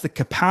who has the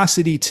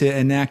capacity to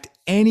enact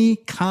any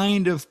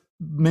kind of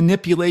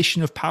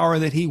manipulation of power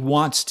that he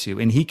wants to,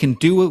 and he can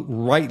do it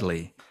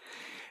rightly,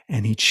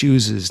 and he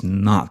chooses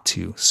not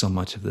to so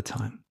much of the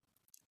time.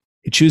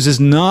 He chooses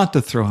not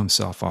to throw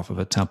himself off of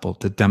a temple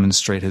to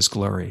demonstrate his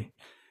glory,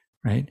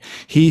 right?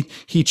 He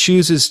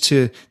chooses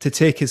to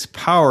take his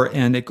power,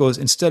 and it goes,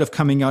 instead of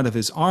coming out of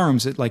his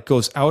arms, it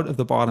goes out of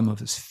the bottom of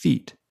his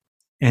feet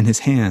and his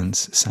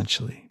hands,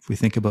 essentially, if we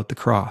think about the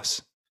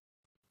cross.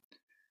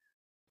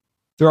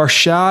 There are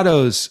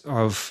shadows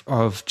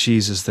of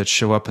Jesus that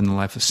show up in the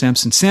life of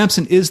Samson.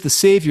 Samson is the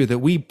savior that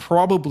we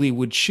probably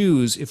would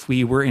choose if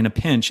we were in a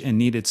pinch and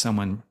needed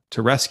someone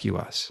to rescue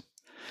us.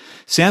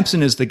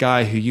 Samson is the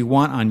guy who you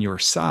want on your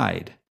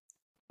side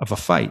of a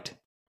fight.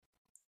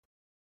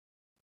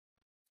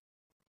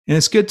 And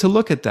it's good to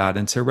look at that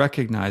and to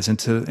recognize and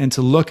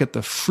to look at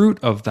the fruit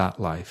of that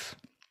life.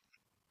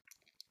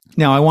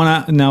 Now, I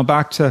want to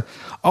back to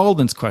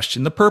Alden's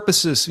question. The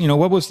purpose is,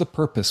 what was the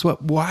purpose?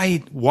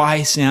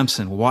 Why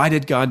Samson? Why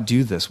did God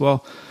do this?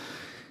 Well,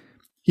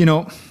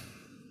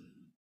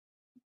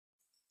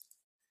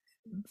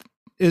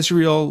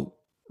 Israel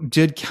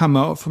did come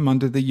out from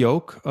under the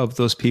yoke of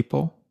those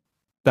people.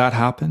 That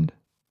happened.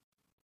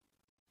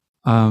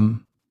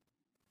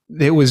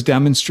 It was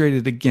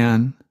demonstrated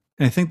again.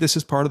 And I think this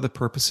is part of the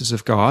purposes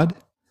of God.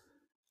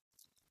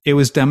 it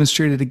was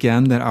demonstrated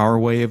again that our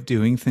way of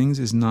doing things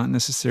is not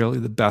necessarily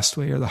the best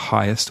way or the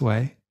highest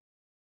way.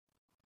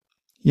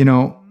 You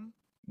know,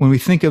 when we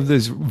think of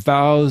those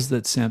vows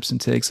that Samson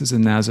takes as a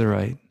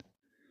Nazirite,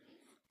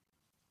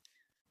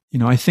 you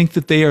know, I think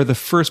that they are the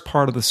first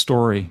part of the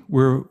story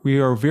where we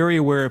are very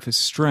aware of his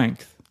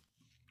strength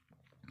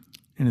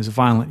and his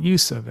violent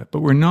use of it, but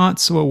we're not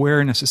so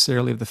aware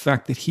necessarily of the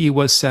fact that he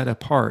was set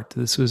apart.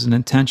 This was an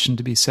intention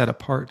to be set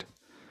apart.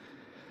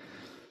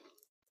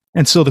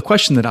 And so the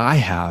question that I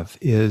have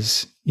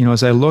is, you know,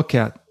 as I look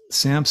at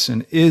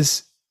Samson,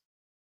 is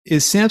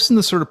Samson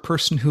the sort of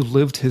person who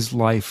lived his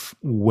life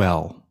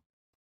well?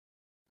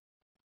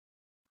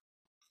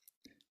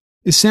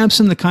 Is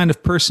Samson the kind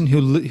of person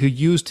who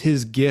used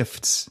his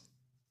gifts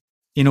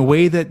in a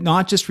way that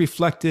not just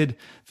reflected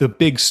the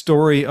big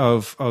story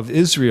of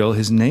Israel,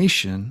 his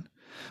nation,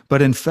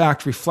 but in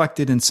fact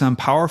reflected in some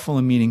powerful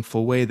and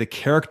meaningful way the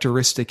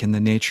characteristic and the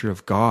nature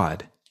of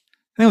God?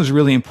 I think it was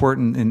really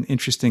important and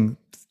interesting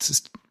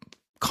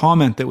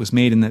comment that was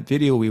made in that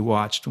video we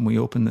watched when we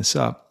opened this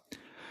up,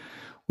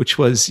 which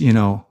was, you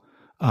know,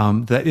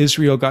 that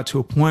Israel got to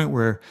a point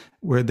where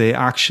they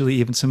actually,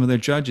 even some of their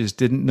judges,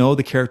 didn't know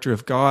the character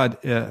of God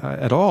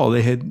at all.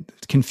 They had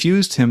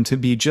confused him to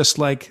be just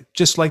like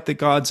the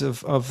gods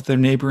of their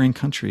neighboring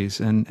countries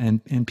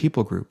and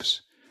people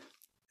groups.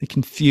 They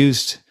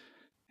confused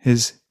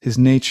his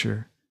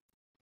nature.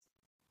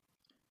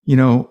 You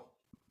know,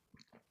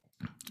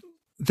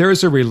 there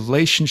is a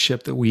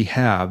relationship that we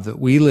have, that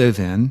we live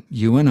in,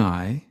 you and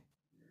I.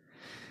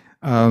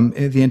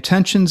 The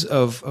intentions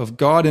of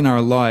God in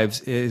our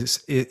lives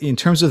is in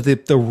terms of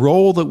the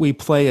role that we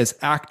play as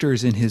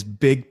actors in his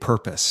big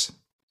purpose.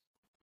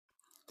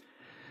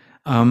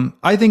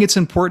 I think it's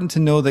important to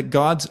know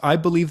that I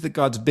believe that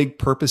God's big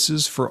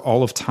purposes for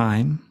all of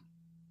time,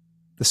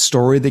 the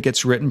story that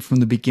gets written from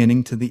the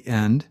beginning to the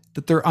end,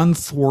 that they're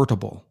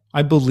unthwartable.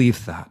 I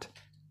believe that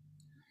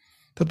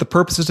the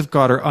purposes of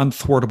God are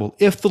unthwartable.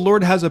 If the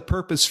Lord has a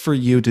purpose for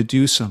you to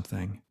do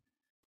something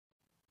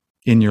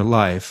in your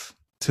life,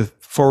 to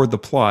forward the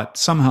plot,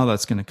 somehow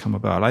that's going to come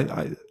about.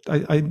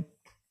 I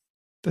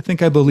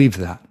think I believe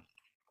that.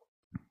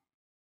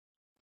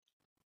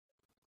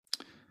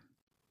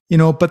 You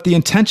know, but the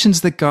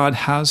intentions that God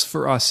has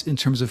for us in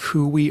terms of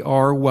who we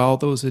are while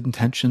those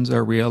intentions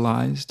are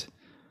realized,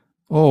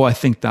 I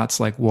think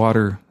that's like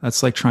water.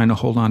 That's like trying to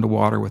hold on to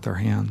water with our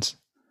hands.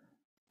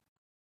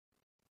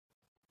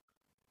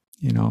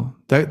 You know,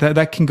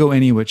 that can go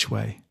any which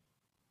way.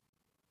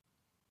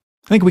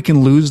 I think we can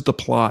lose the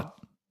plot.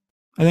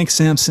 I think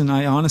Samson,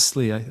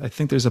 I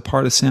think there's a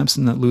part of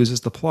Samson that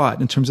loses the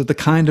plot in terms of the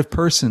kind of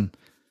person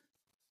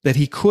that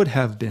he could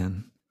have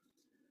been.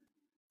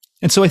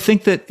 And so I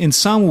think that in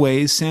some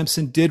ways,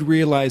 Samson did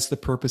realize the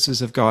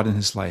purposes of God in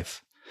his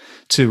life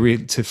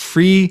to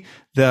free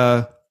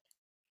the...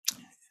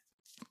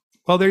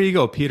 Well, there you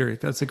go, Peter.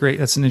 That's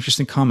an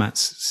interesting comment.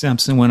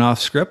 Samson went off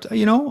script.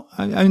 You know,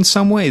 in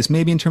some ways,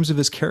 maybe in terms of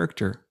his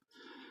character,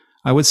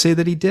 I would say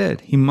that he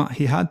did.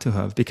 He had to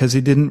have, because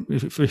he didn't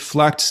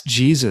reflect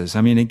Jesus.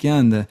 I mean,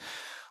 again,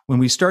 when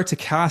we start to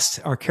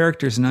cast our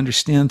characters and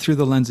understand through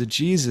the lens of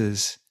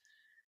Jesus,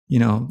 you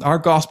know, our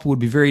gospel would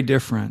be very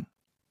different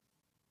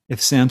if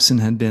Samson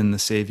had been the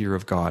savior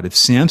of God. If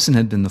Samson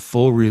had been the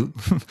full,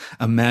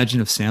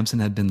 imagine if Samson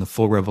had been the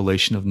full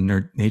revelation of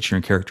the nature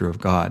and character of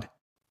God.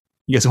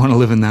 You guys want to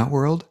live in that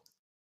world?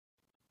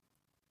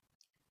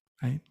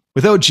 Right?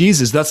 Without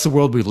Jesus, that's the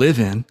world we live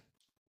in.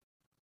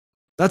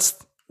 That's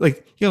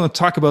like, you know,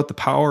 talk about the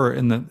power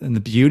and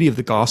the beauty of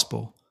the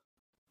gospel.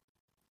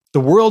 The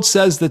world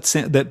says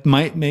that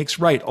might makes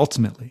right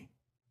ultimately.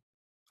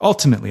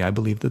 Ultimately, I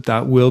believe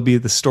that will be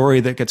the story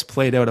that gets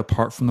played out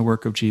apart from the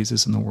work of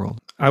Jesus in the world.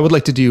 I would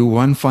like to do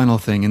one final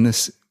thing in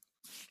this.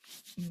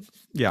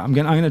 Yeah, I'm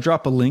gonna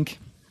drop a link.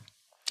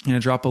 I'm going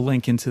to drop a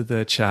link into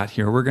the chat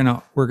here. We're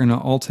gonna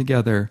all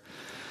together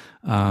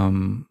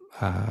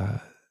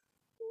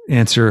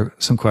answer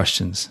some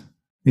questions.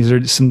 These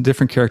are some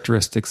different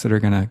characteristics that are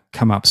going to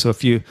come up. So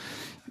if you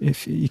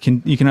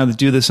can either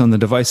do this on the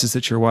devices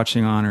that you're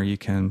watching on, or you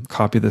can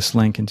copy this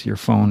link into your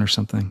phone or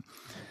something.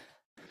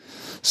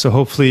 So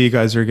hopefully you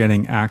guys are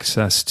getting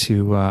access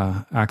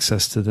to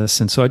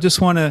this. And so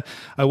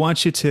I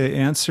want you to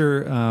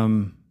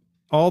answer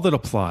all that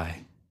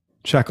apply.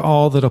 Check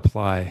all that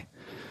apply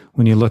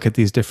when you look at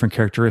these different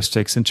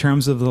characteristics in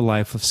terms of the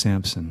life of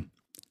Samson.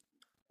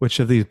 Which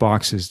of these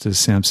boxes does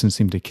Samson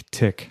seem to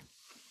tick?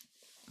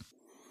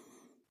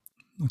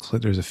 Looks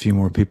like there's a few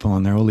more people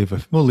on there. We'll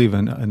leave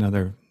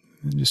another,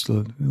 just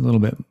a little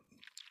bit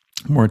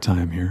more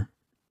time here.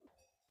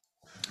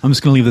 I'm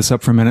just going to leave this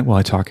up for a minute while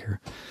I talk here.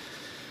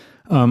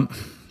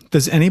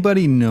 Does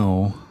anybody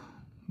know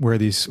where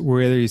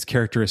these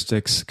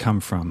characteristics come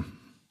from?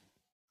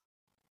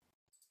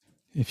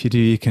 If you do,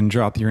 you can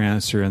drop your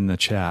answer in the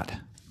chat.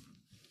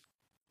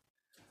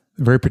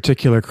 Very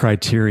particular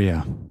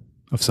criteria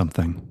of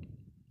something.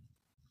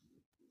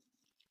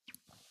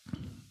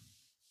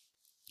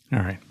 All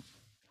right.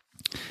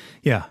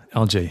 Yeah,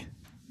 LJ,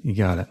 you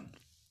got it.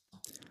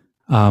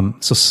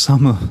 So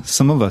some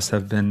of us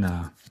have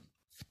been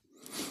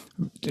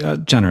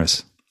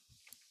generous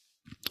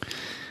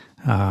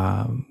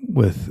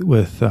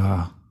with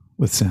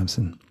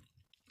Samson.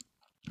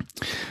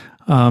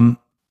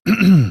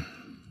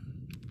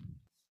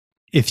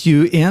 If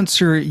you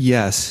answer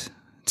yes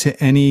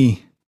to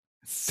any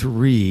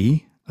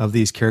 3 of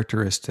these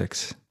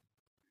characteristics,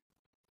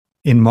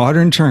 in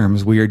modern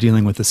terms, we are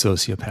dealing with a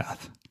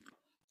sociopath.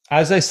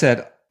 As I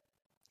said,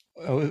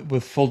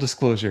 with full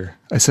disclosure,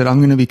 I said I'm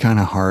going to be kind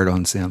of hard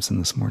on Samson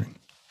this morning.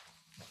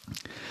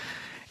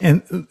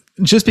 And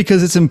just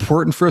because it's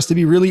important for us to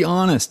be really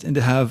honest and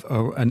to have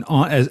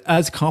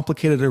as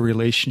complicated a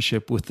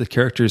relationship with the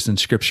characters in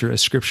Scripture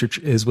as Scripture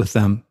is with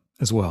them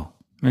as well,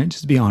 right?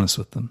 Just to be honest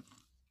with them.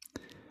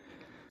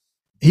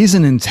 He's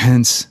an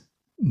intense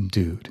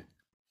dude.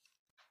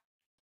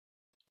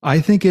 I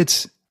think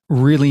it's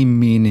really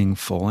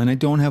meaningful, and I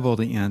don't have all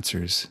the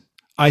answers.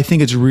 I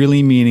think it's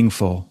really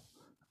meaningful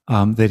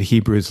that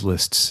Hebrews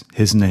lists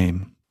his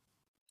name.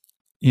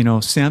 You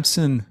know,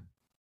 Samson,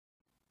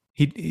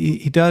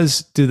 he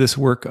does do this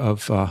work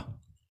of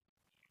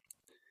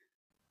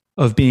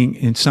being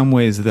in some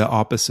ways the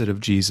opposite of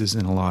Jesus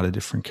in a lot of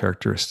different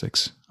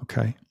characteristics,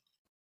 okay?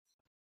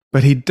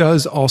 But he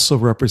does also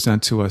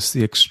represent to us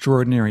the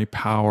extraordinary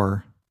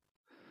power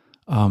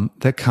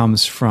that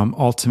comes from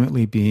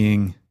ultimately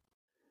being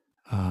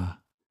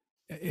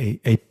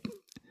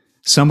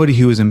somebody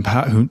who is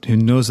who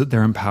knows that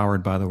they're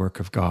empowered by the work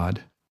of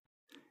God.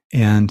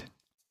 And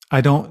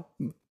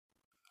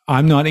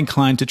I'm not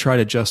inclined to try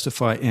to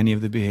justify any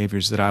of the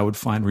behaviors that I would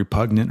find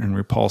repugnant and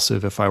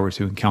repulsive if I were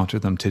to encounter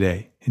them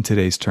today, in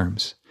today's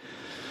terms.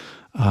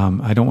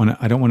 I don't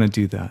want to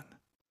do that.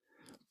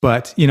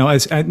 But, you know,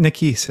 as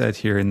Nikki said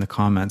here in the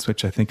comments,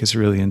 which I think is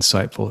really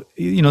insightful,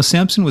 you know,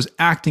 Samson was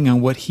acting on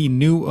what he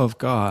knew of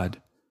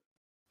God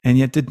and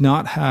yet did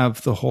not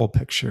have the whole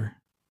picture.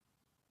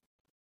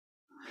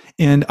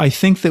 And I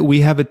think that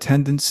we have a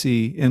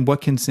tendency, and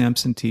what can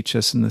Samson teach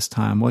us in this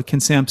time? What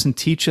can Samson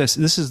teach us?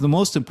 This is the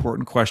most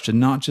important question,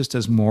 not just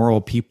as moral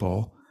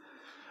people,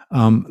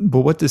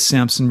 but what does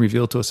Samson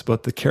reveal to us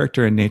about the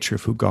character and nature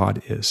of who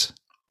God is?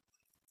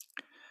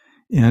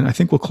 And I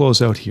think we'll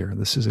close out here.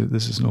 This is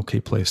an okay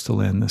place to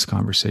land this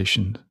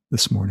conversation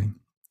this morning.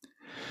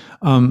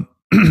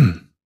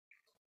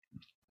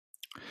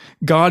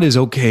 God is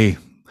okay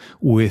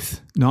with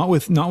not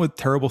with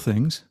terrible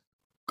things.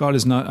 God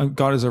is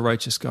a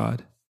righteous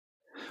God.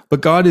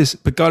 But God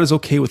is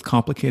okay with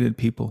complicated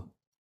people.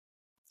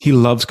 He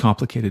loves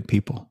complicated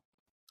people.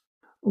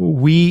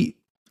 We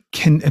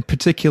can,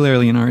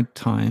 particularly in our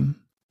time,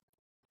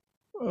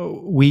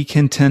 we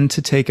can tend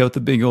to take out the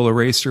big old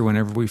eraser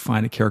whenever we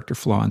find a character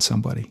flaw in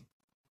somebody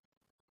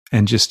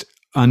and just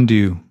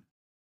undo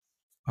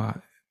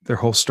their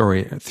whole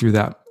story through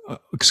that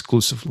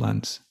exclusive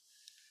lens.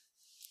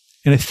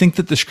 And I think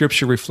that the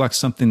Scripture reflects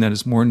something that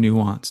is more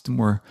nuanced,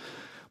 more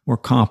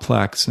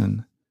complex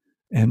and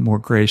more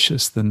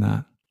gracious than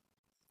that.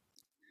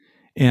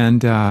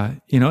 And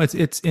you know, it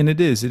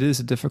is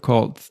a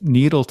difficult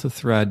needle to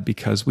thread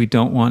because we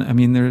don't want. I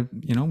mean,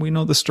 we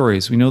know the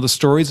stories. We know the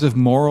stories of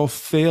moral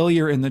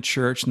failure in the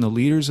church and the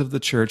leaders of the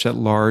church at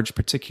large,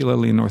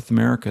 particularly in North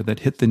America, that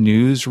hit the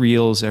news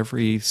reels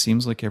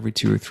seems like every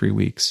 2 or 3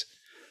 weeks.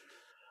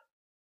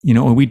 You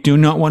know, and we do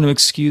not want to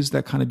excuse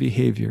that kind of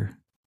behavior.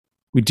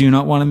 We do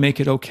not want to make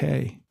it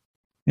okay.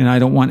 And I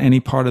don't want any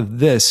part of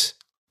this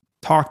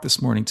talk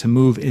this morning to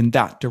move in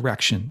that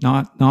direction,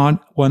 not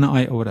one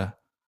iota.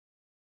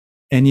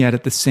 And yet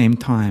at the same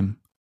time,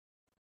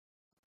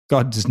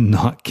 God does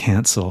not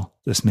cancel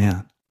this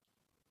man,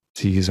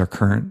 to use our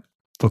current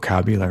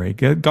vocabulary.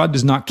 God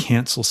does not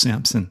cancel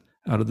Samson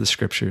out of the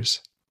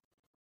Scriptures.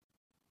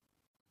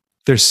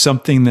 There's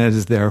something that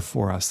is there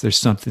for us. There's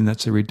something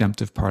that's a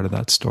redemptive part of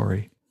that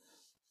story.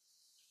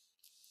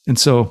 And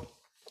so,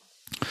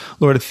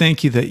 Lord, I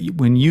thank you that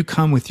when you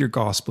come with your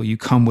gospel, you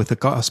come with a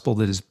gospel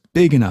that is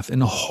big enough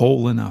and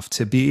whole enough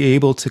to be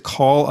able to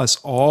call us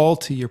all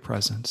to your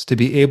presence, to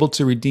be able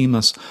to redeem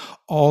us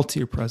all to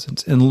your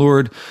presence. And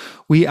Lord,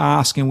 we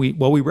ask and we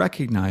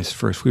recognize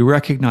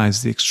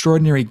the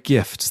extraordinary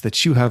gifts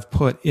that you have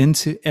put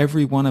into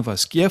every one of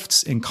us,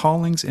 gifts and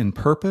callings and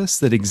purpose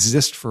that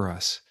exist for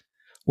us,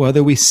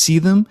 whether we see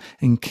them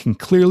and can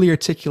clearly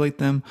articulate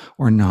them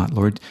or not.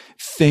 Lord,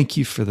 thank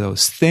you for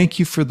those. Thank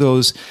you for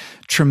those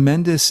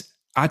tremendous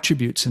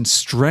attributes and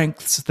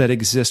strengths that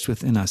exist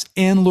within us.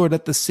 And Lord,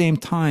 at the same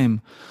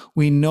time,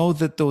 we know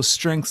that those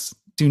strengths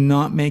do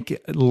not make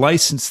it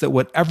license that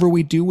whatever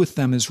we do with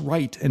them is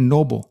right and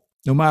noble,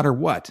 no matter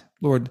what.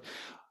 Lord,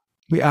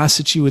 we ask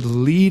that you would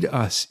lead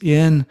us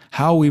in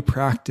how we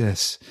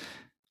practice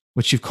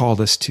what you've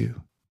called us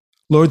to.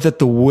 Lord, that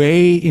the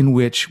way in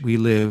which we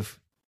live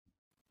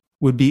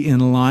would be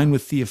in line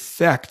with the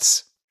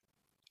effects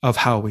of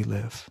how we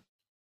live.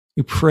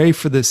 We pray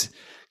for this,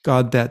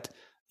 God, that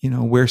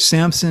where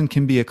Samson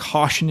can be a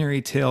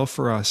cautionary tale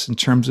for us in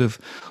terms of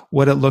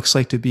what it looks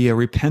like to be a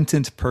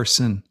repentant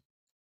person,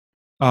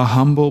 a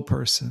humble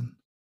person,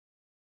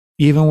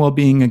 even while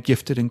being a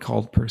gifted and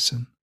called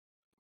person.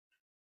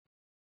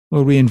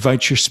 Lord, we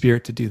invite your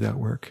Spirit to do that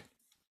work.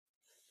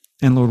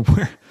 And Lord,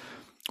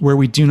 where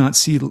we do not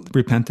see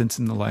repentance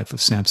in the life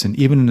of Samson,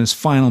 even in his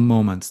final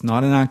moments,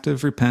 not an act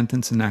of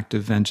repentance, an act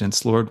of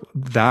vengeance. Lord,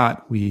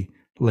 that we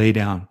lay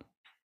down.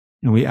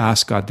 And we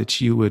ask, God, that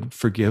you would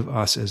forgive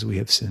us as we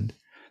have sinned,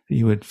 that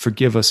you would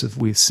forgive us if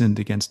we've sinned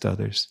against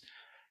others,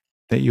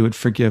 that you would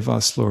forgive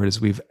us, Lord,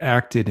 as we've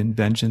acted in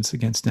vengeance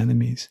against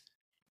enemies,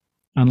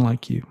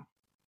 unlike you.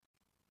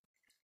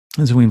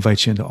 And so we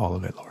invite you into all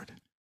of it, Lord.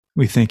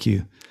 We thank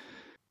you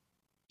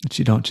that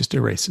you don't just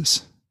erase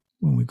us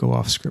when we go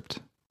off script.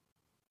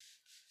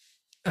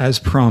 As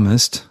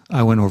promised,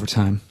 I went over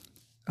time.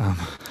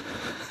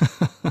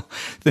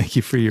 Thank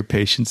you for your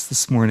patience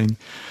this morning.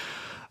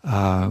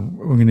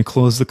 We're going to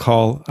close the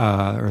call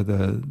or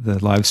the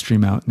live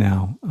stream out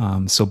now.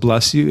 So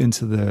bless you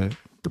into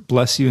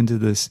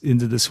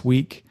this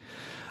week.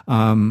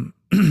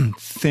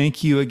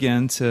 Thank you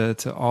again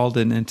to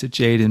Alden and to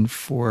Jaden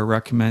for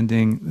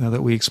recommending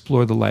that we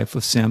explore the life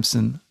of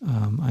Samson.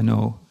 I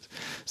know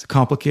it's a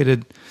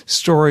complicated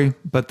story,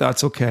 but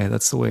that's okay.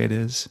 That's the way it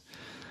is.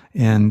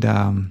 And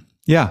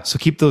so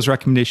keep those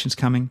recommendations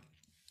coming.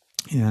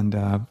 And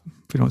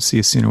if we don't see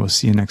you sooner, we'll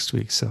see you next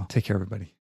week. So take care, everybody.